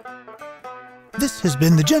 This has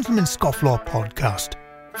been the Gentleman Scofflaw Podcast.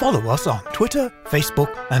 Follow us on Twitter,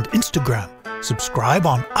 Facebook, and Instagram. Subscribe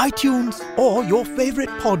on iTunes or your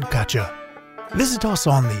favorite podcatcher. Visit us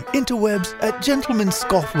on the interwebs at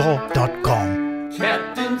gentlemanscofflaw.com.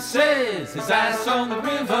 Captain says his ice on the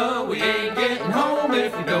river. We ain't getting home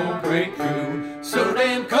if we don't break through. So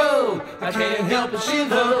damn cold, I can't help but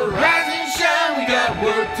shiver. Rise and shine, we got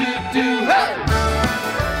work to do.